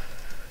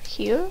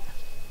here?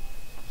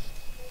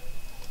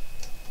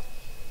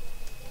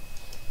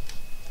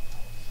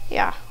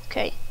 Yeah,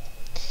 okay.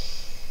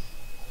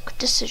 Good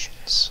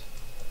decisions.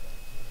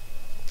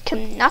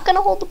 I'm not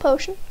gonna hold the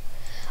potion.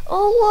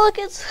 Oh look,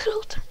 it's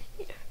little tiny.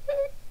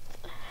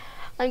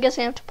 I'm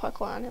guessing I have to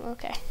parkour on him,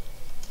 okay.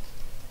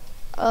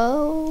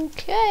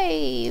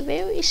 Okay,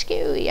 very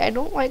scary. I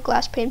don't like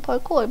glass pane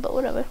parkour, but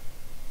whatever.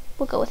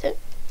 We'll go with it.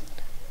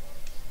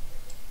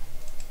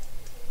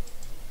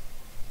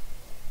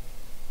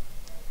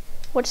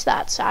 What's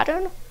that,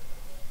 Saturn?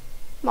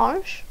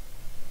 Mars?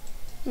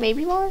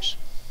 Maybe Mars?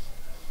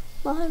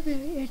 I'm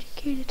very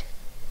educated.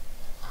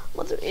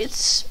 Mother,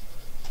 it's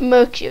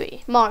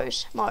Mercury.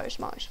 Mars.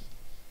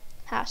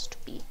 Has to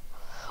be.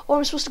 Or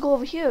I'm supposed to go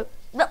over here.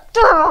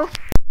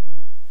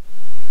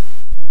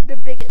 The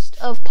biggest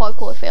of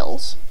parkour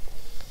fails.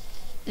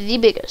 The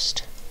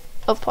biggest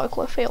of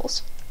parkour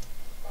fails.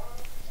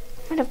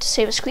 I'm gonna have to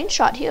save a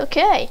screenshot here.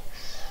 Okay.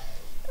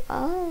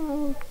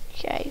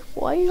 Okay.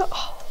 Why?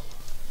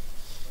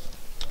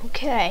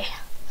 Okay.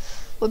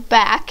 We're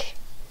back.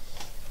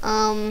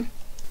 I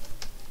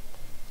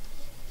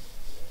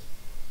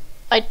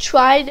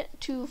tried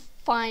to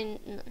find...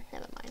 No,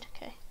 never mind.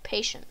 Okay.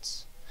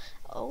 Patience.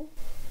 Oh.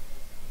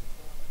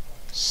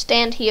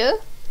 Stand here.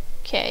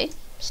 Okay.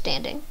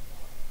 Standing.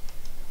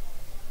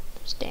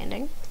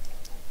 Standing.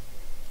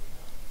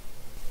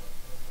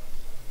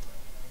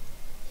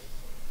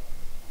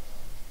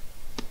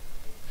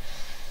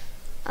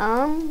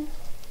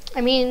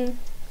 I mean,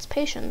 it's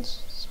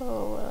patience,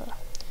 so, it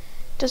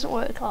doesn't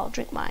work. I'll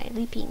drink my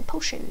leaping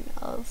potion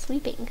of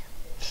leaping.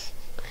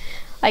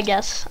 I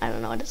guess. I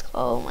don't know what it's called.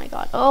 Oh my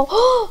god.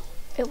 Oh!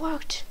 It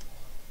worked!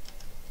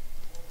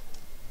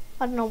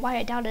 I don't know why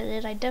I doubted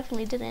it. I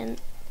definitely didn't.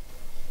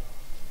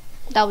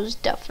 That was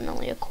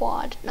definitely a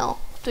quad. No,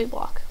 3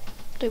 block.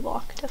 3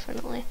 block,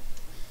 definitely.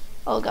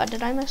 Oh god,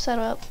 did I mess that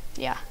up?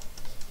 Yeah.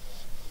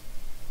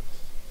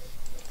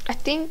 I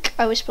think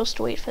I was supposed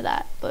to wait for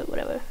that, but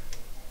whatever.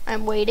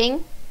 I'm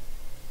waiting.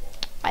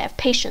 I have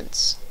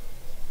patience.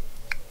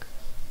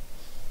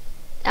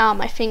 Now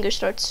my finger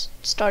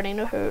starting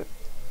to hurt.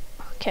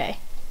 Okay.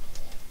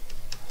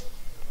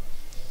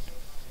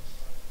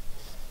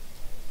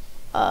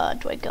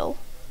 Do I go?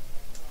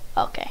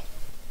 Okay.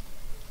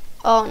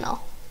 Oh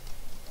no.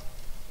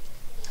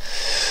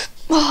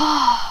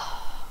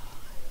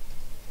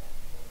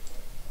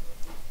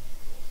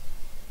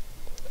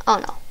 Oh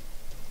no.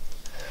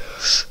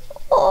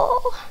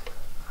 Oh.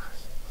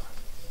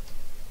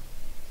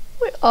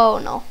 Wait, oh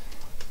no.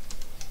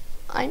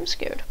 I'm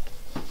scared.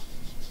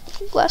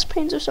 Glass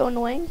panes are so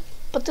annoying,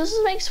 but this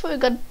makes for a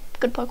good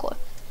parkour.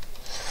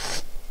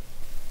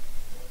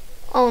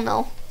 Oh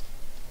no.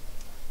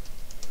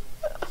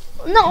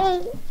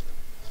 No.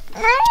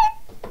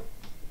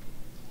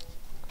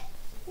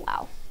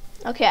 Wow.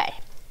 Okay.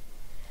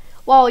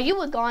 While you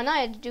were gone, I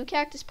had to do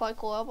cactus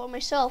parkour all by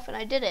myself, and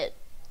I did it.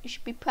 You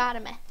should be proud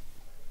of me.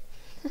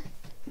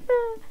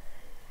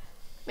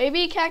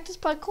 Maybe cactus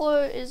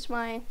parkour is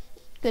my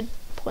good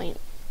point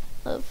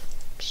of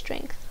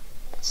strength.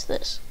 What's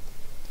this?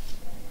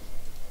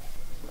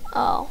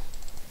 Oh.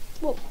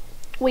 Whoa.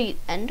 Wait,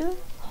 Ender?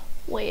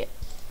 Wait.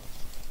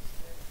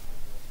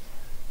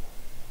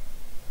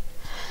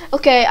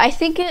 Okay, I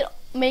think it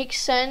makes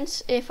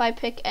sense if I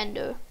pick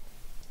Ender.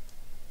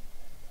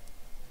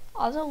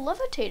 Although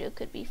levitator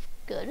could be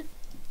good.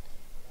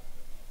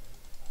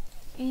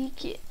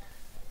 Eek it.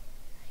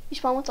 You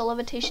spawn with the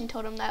levitation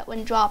totem that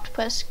when dropped,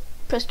 press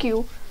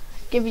Q,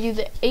 give you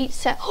the 8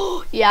 set.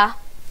 Oh yeah.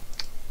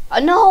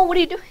 No, what are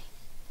you doing?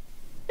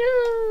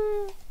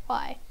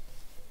 Why?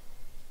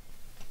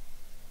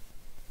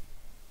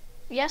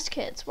 Yes,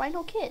 kids. Why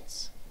no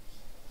kids?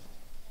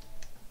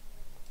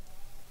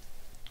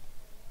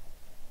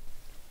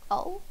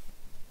 Oh.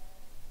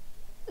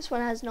 This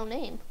one has no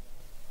name.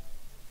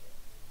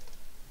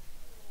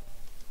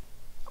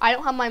 I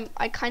don't have my,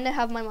 I kind of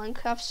have my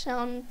Minecraft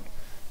sound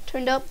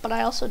turned up, but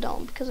I also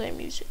don't because I have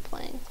music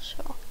playing,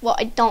 so. Well,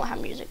 I don't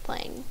have music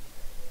playing,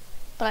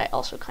 but I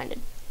also kind of,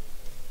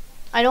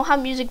 I don't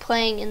have music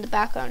playing in the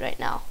background right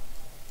now.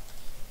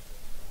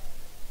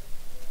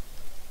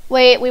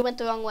 Wait, we went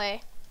the wrong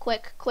way.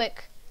 Quick,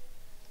 quick.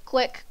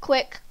 Quick,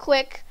 quick,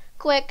 quick,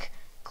 quick,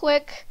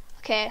 quick.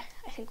 Okay,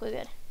 I think we're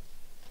good.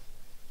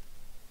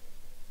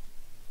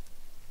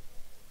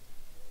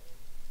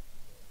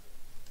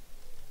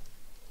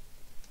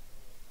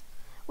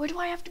 Where do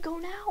I have to go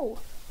now?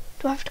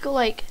 Do I have to go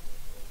like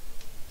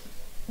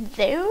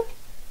there?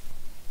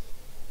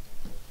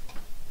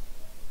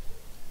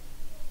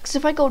 Because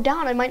if I go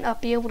down, I might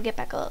not be able to get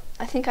back up.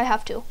 I think I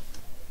have to.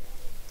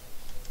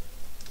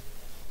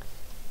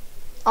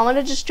 I'm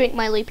gonna just drink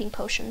my leaping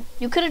potion.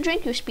 You could have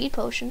drank your speed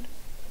potion.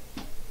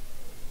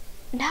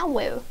 Now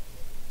where?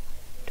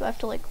 Do I have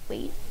to like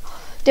wait?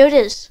 There it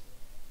is.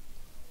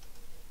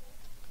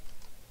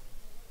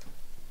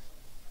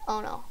 Oh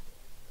no.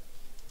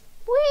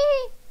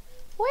 Wee!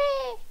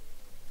 Wee!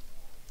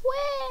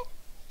 Wee!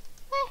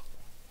 Wee!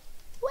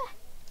 Wee!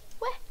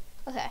 Wee!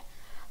 Okay.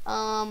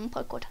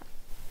 Parkour time.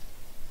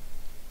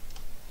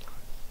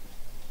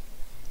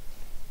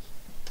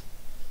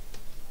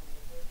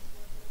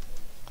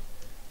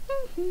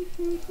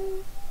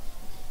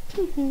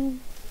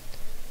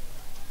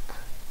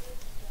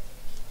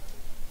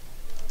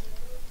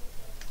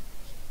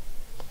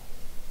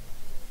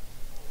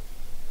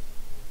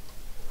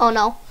 Oh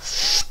no.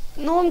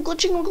 No, I'm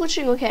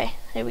glitching. Okay,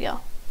 there we go.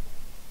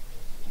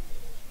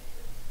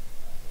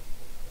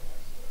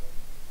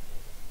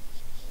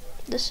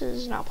 This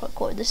is not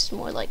parkour, this is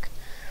more like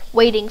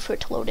waiting for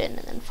it to load in,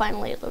 and then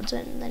finally it loads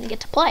in, and then you get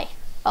to play.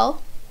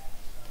 Oh?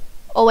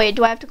 Oh wait,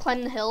 do I have to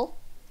climb the hill?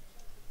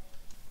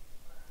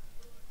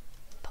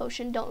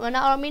 Potion, don't run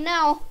out on me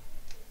now.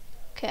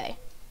 Okay.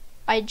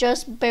 I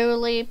just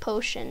barely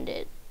potioned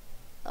it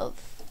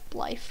of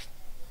life.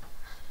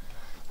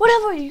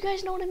 Whatever, you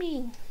guys know what I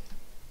mean.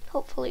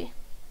 Hopefully.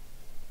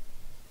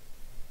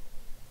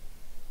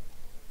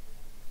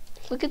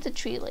 Look at the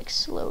tree like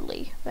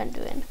slowly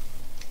rendering.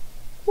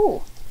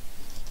 Ooh.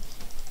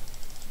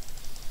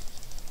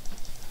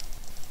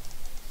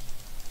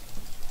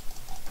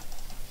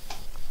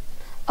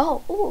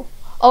 Oh, ooh.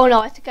 Oh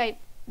no, I think I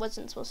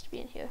wasn't supposed to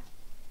be in here.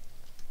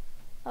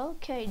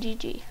 Okay,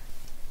 GG.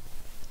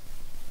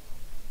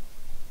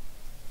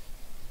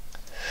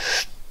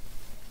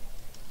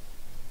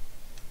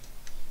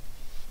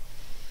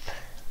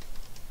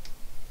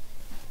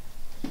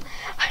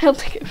 I don't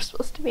think I was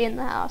supposed to be in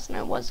the house, and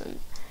I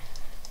wasn't.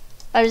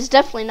 I was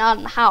definitely not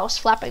in the house,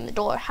 flapping the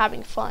door,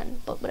 having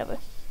fun, but whatever.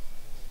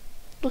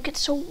 Look, it's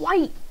so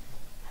white.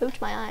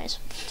 Hurts my eyes.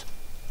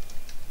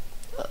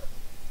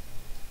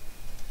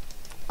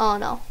 Oh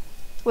no.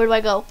 Where do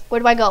I go? Where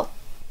do I go?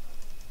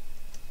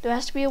 There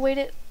has to be a way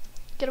to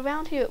get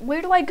around here.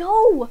 Where do I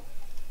go?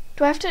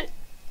 Do I have to?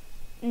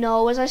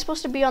 No, was I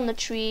supposed to be on the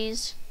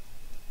trees?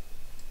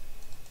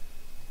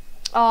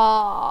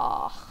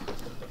 Oh.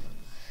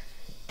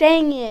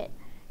 Dang it.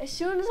 As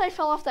soon as I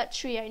fell off that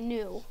tree, I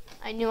knew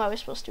I was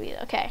supposed to be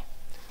there. Okay.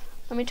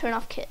 Let me turn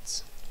off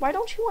kits. Why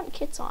don't you want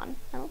kits on?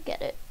 I don't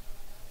get it.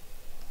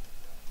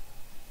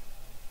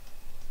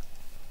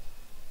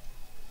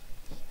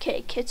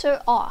 Okay, kits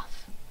are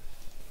off.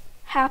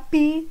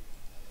 Happy?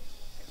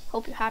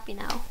 Hope you're happy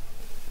now.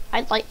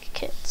 I like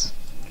kits.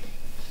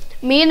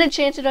 Me and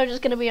Enchanted are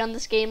just gonna be on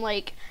this game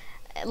like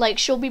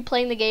she'll be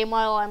playing the game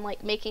while I'm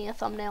like making a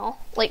thumbnail.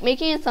 Like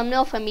making a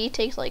thumbnail for me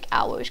takes like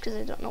hours because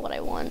I don't know what I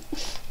want.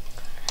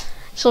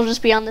 She'll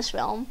just be on this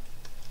realm.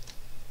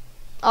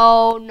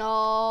 Oh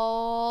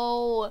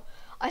no.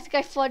 I think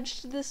I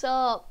fudged this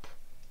up.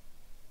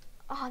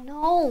 Oh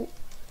no.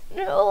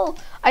 No.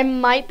 I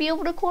might be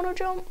able to corner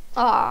jump.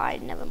 Ah,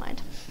 never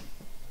mind.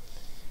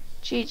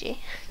 GG.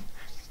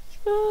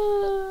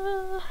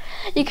 You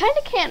kind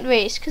of can't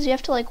race because you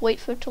have to like wait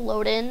for it to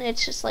load in.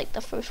 It's just like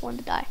the first one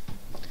to die.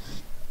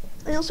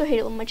 I also hate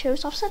it when my chair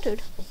is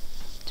off-centered.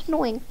 It's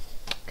annoying.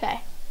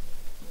 Okay.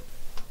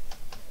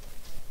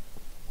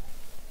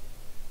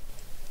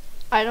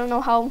 I don't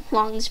know how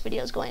long this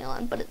video is going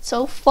on, but it's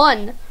so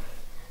fun.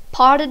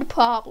 Potted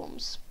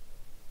problems.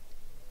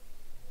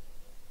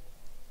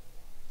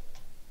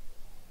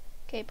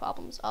 Okay,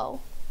 problems.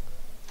 Oh.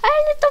 Hey,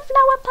 little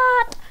flower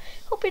pot!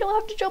 Hope we don't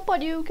have to jump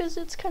on you because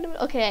it's kind of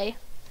okay.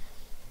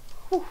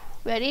 Whew.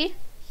 Ready?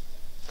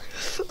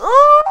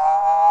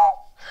 Oh!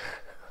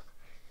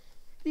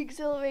 The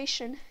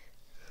exhilaration.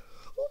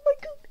 Oh my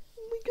god!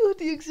 Oh my god,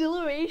 the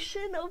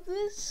exhilaration of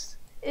this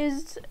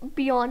is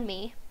beyond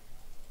me.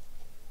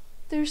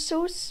 They're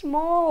so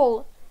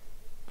small.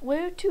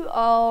 Where to?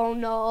 Oh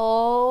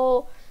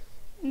no.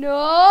 No!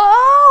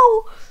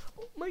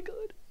 Oh my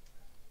god.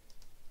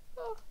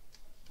 Oh.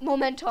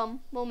 Momentum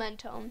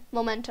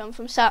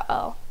from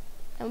oh.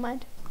 Never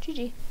mind.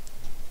 GG.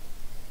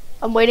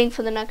 I'm waiting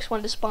for the next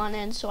one to spawn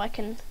in so I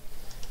can.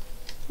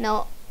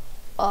 No.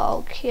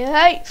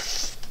 Okay.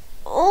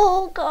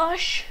 Oh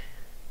gosh.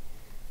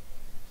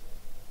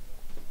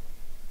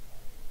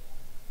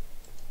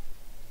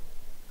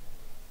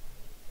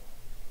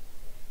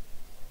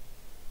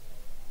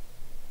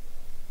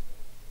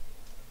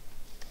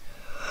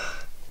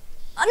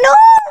 No!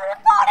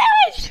 Fall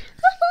damage!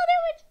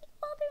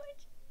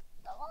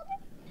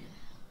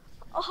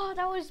 Oh,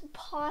 that was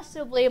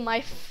possibly my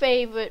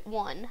favorite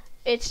one.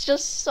 It's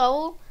just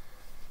so.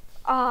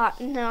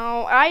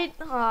 No.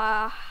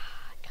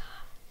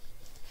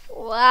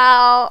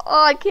 Wow.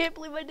 Oh, I can't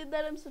believe I did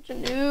that. I'm such a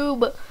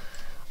noob.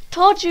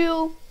 Told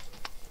you.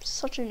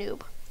 Such a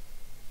noob.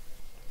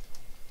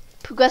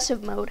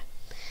 Progressive mode.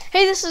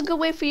 Hey, this is a good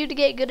way for you to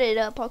get good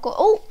at parkour.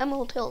 Oh,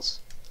 Emerald Hills.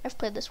 I've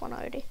played this one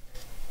already.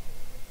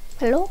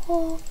 Hello.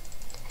 Oh,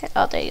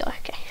 there you are.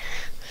 Okay.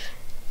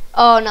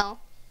 Oh no.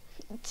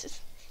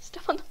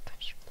 Step on the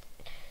pressure.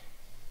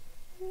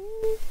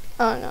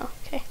 Oh no.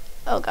 Okay.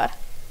 Oh god.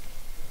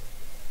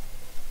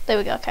 There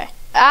we go. Okay.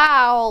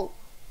 Ow.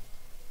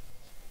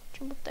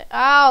 Jump up there.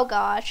 Oh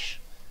gosh.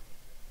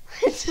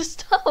 It's just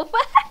stop. Oh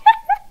my.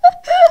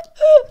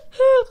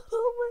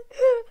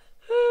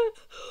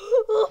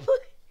 Oh my.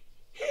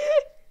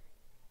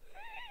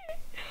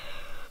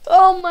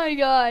 Oh my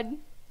god.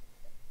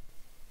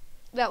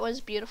 That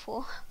was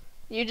beautiful.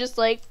 You just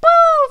like,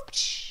 boom!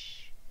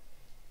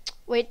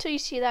 Wait till you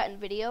see that in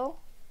video.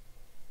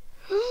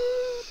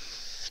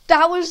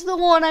 That was the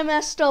one I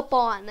messed up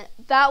on.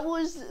 That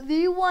was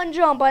the one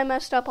jump I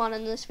messed up on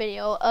in this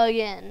video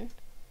again.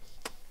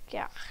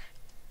 Yeah.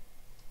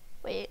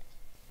 Wait.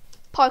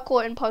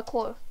 Parkour and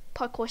parkour.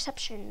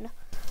 Parkourception.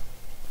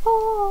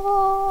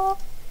 Oh.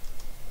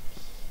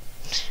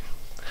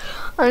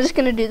 I'm just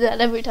gonna do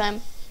that every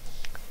time.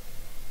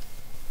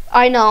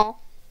 I know.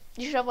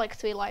 You should have like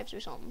 3 lives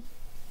or something.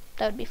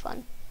 That would be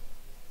fun.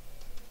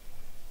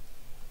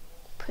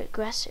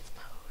 Progressive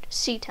mode.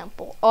 Sea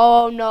Temple.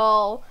 Oh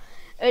no.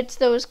 It's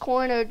those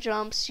corner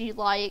jumps you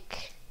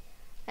like.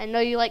 I know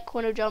you like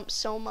corner jumps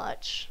so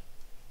much.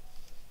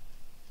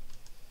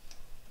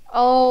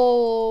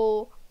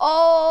 Oh.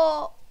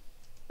 Oh.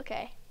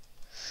 Okay.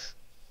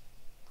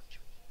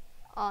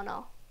 Oh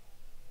no.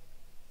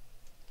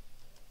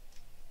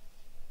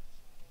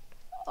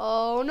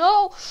 Oh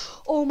no!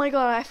 Oh my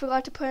god, I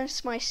forgot to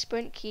press my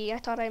sprint key. I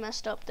thought I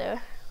messed up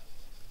there.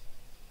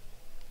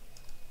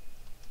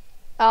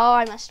 Oh,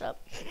 I messed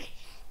up.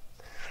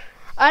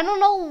 I don't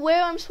know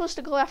where I'm supposed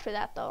to go after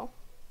that though.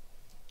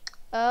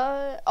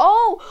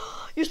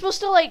 Oh! You're supposed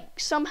to like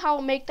somehow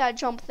make that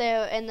jump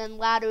there and then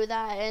ladder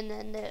that and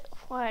then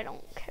well, I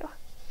don't care.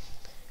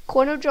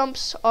 Corner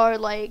jumps are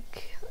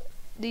like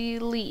the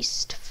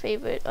least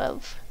favorite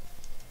of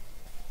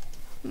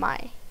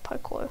my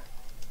parkour.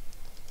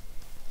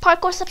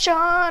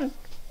 Parkourception!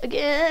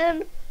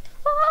 Again!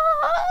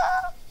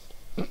 Ah!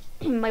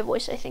 My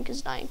voice, I think,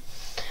 is dying.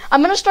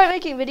 I'm gonna start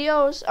making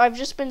videos. I've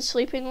just been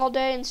sleeping all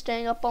day and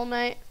staying up all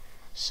night.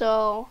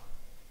 So,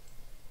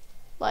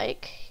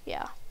 like,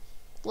 yeah.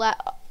 I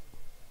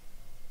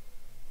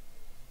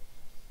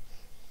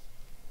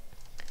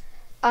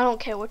don't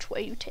care which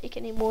way you take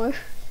anymore.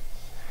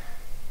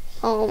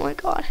 Oh my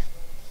god.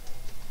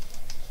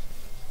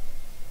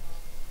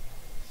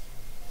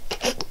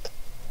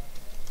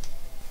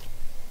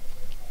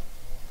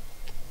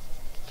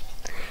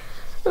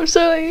 I'm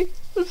sorry.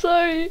 I'm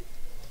sorry.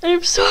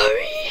 I'm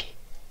sorry.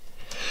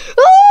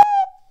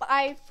 Ah!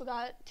 I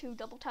forgot to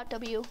double tap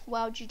W.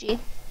 Wow, GG.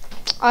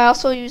 I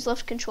also use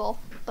left control,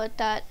 but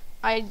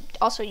I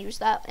also used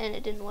that and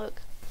it didn't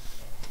work.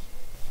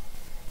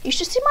 You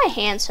should see my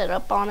hand set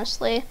up,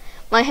 honestly.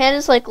 My hand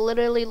is like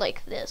literally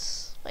like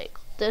this. Like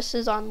this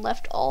is on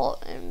left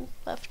alt and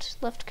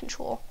left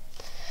control.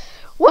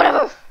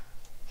 Whatever.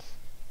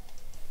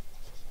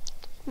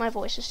 My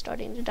voice is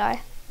starting to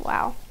die.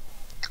 Wow.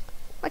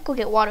 Might go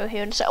get water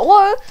here and say,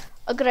 or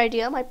a good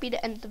idea might be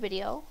to end the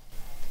video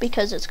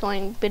because it's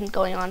been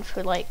going on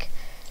for like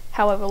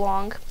however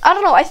long. I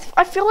don't know.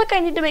 I feel like I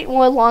need to make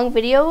more long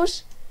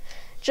videos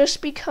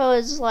just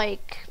because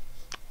like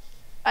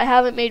I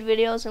haven't made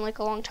videos in like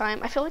a long time.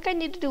 I feel like I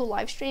need to do a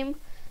live stream,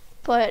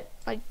 but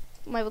like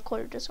my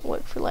recorder doesn't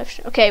work for live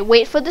stream. Okay,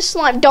 wait for the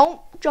slime. Don't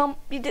jump.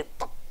 You did.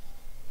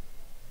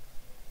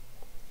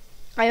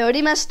 I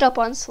already messed up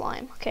on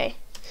slime. Okay.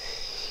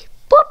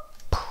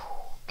 Boop.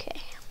 Okay.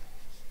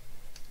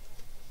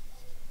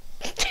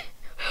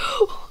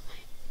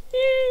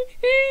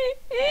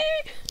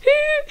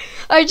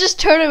 I just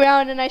turn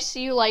around and I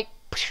see you like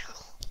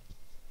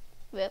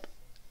rip.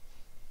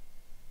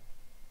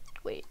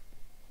 Wait,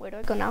 where do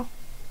I go now?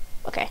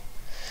 Okay.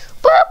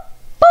 Boop,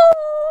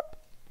 boop.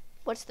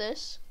 What's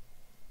this?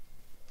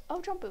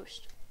 Oh, jump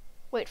boost.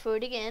 Wait for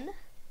it again.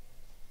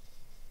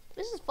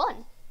 This is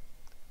fun.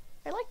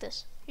 I like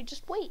this. You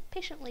just wait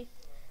patiently.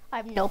 I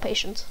have no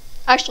patience.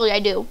 Actually, I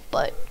do,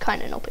 but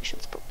kind of no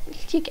patience. But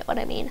you get what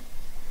I mean.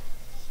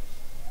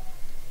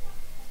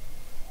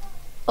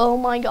 Oh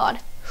my god.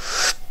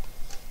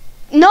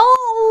 No!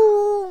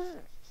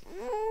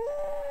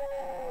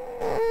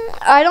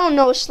 I don't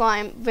know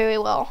slime very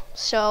well,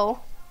 so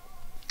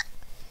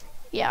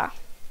yeah.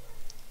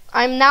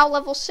 I'm now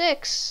level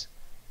 6.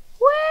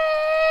 Woo!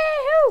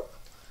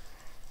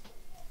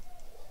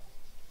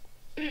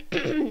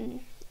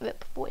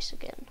 Rip voice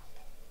again.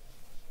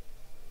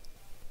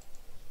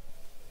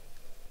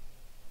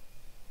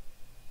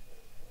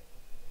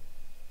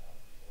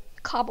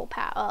 Cobble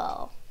Pat.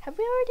 Oh, have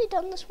we already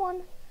done this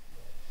one?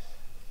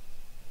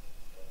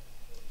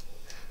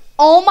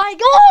 Oh my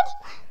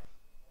god!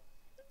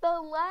 The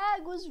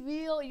lag was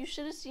real. You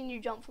should have seen you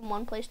jump from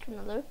one place to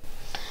another.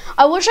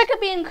 I wish I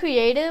could be in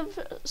creative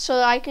so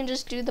that I can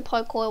just do the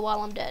parkour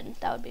while I'm dead.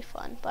 That would be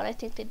fun, but I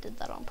think they did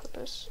that on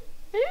purpose.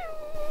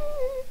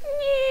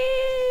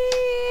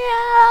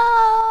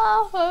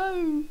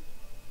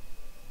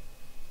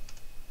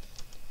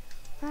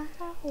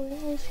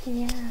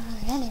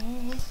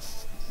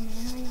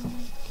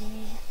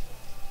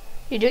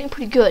 You're doing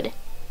pretty good,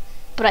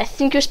 but I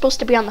think you're supposed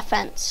to be on the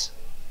fence.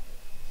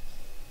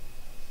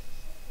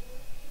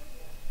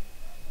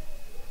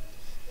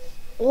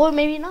 Or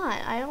maybe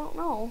not. I don't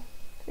know,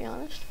 to be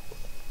honest.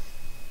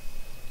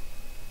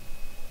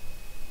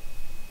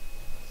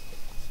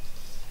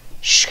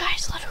 Shh,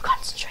 guys, let her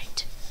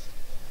concentrate.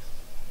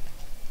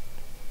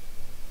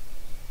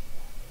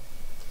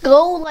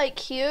 Go like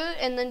here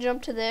and then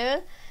jump to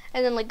there,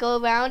 and then like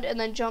go around and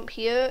then jump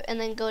here and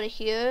then go to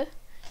here.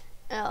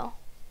 Oh.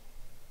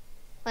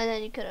 And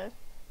then you could have.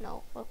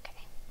 No,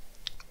 okay.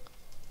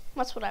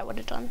 That's what I would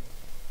have done.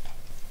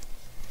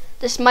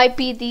 This might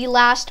be the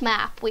last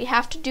map. We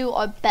have to do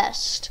our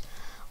best.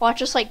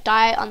 Watch us like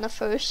die on the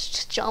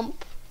first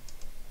jump.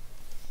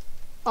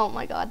 Oh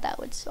my god, that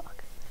would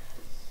suck.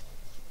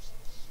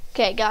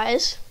 Okay,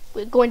 guys,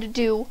 we're going to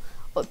do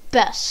our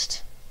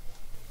best.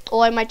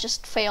 Or I might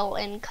just fail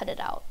and cut it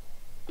out.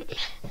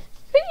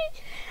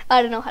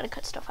 I don't know how to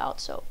cut stuff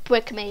out, so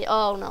brick maze.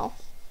 Oh no.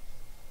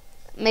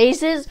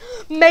 Mazes?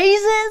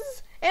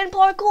 Mazes and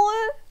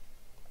parkour?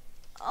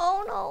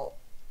 Oh no.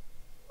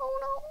 Oh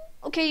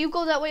no. Okay, you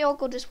go that way, I'll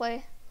go this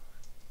way.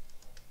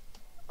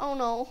 Oh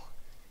no.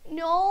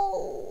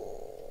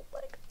 No.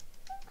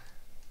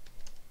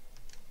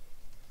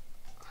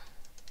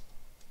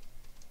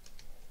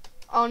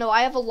 Oh no,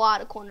 I have a lot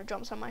of corner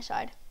jumps on my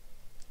side.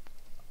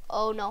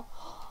 Oh no.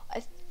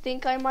 I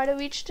think I might have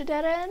reached a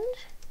dead end.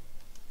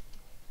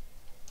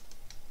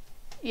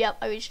 Yep,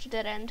 I reached a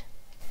dead end.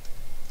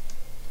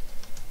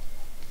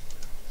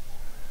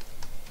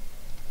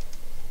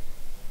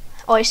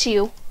 Oh, I see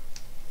you.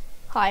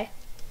 Hi.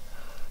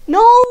 No!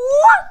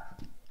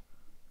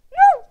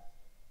 No!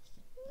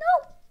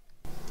 No!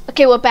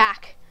 Okay, we're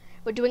back.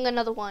 We're doing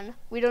another one.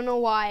 We don't know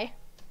why.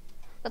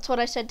 That's what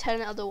I said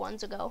 10 other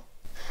ones ago.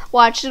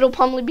 Watch, it'll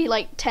probably be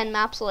like 10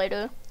 maps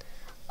later.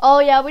 Oh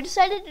yeah, we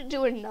decided to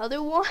do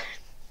another one.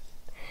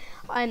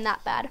 I'm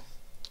that bad.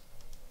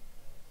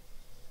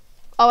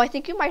 Oh, I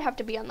think you might have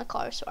to be on the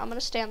car, so I'm gonna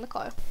stay on the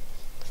car.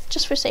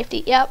 Just for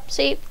safety. Yep,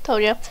 see?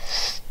 Told you.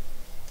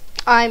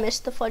 I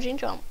missed the fudging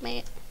jump,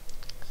 mate.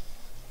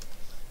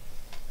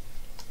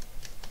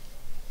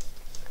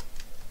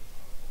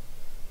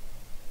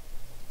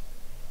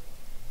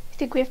 I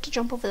think we have to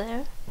jump over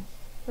there.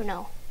 Or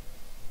no?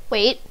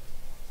 Wait.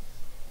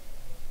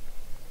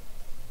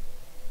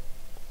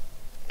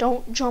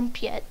 Don't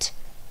jump yet.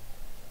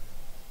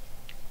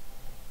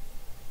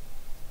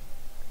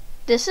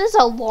 This is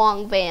a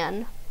long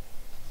van.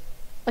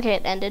 Okay,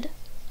 it ended.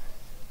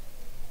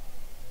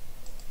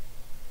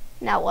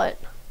 Now what?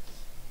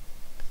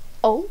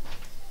 Oh.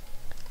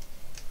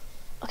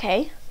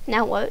 Okay,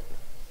 now what?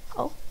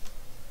 Oh.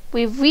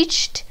 We've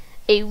reached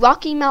a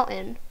rocky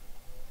mountain.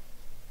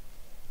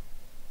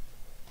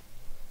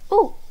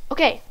 Oh,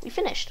 okay, we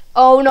finished.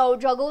 Oh no,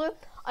 juggler.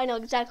 I know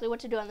exactly what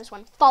to do on this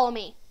one. Follow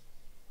me.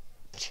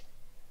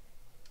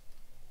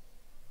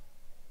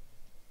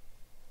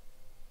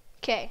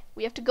 Okay,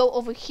 we have to go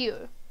over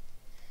here.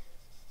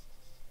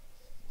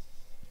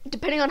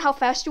 Depending on how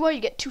fast you are,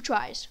 you get 2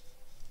 tries.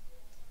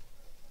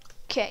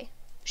 Okay,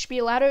 should be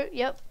a ladder,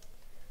 yep.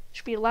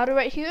 Should be a ladder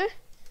right here.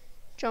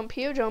 Jump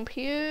here,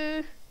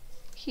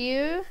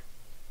 here.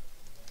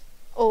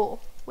 Oh,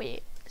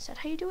 wait, is that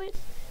how you do it?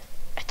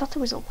 I thought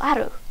there was a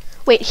ladder.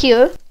 Wait,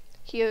 here,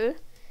 here,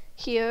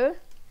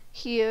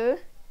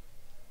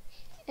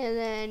 and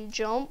then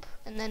jump,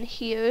 and then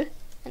here,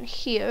 and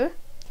here.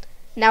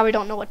 Now we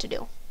don't know what to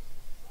do.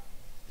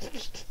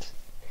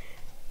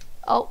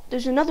 Oh,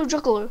 there's another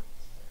juggler.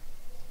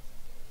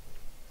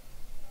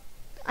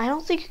 I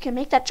don't think you can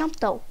make that jump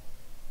though.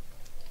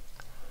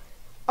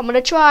 I'm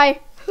gonna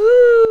try.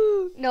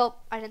 Nope,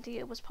 I didn't think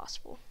it was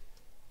possible.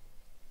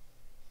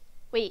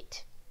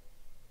 Wait.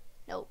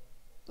 Nope.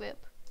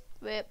 Rip.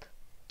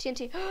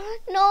 TNT.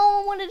 No,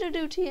 I wanted to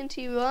do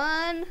TNT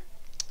run.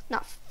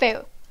 Not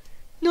fair.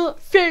 Not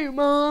fair,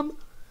 Mom.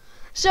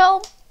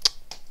 So,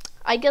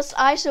 I guess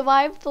I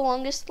survived the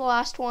longest, the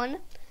last one.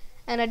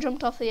 And I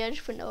jumped off the edge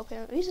for no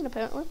apparent reason,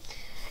 apparently.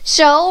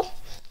 So,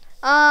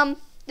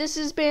 this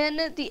has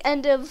been the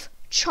end of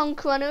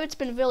Chunk Runner. It's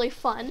been really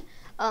fun.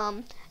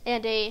 And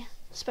a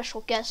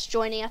special guest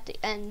joining at the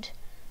end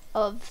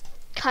of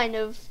kind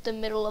of the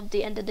middle of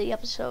the end of the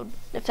episode,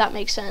 if that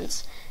makes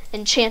sense.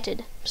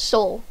 Enchanted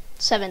Soul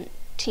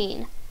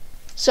 17.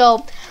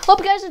 So, hope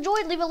you guys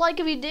enjoyed. Leave a like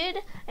if you did,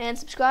 and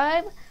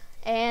subscribe.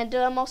 And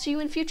I'll see you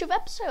in future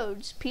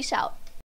episodes. Peace out.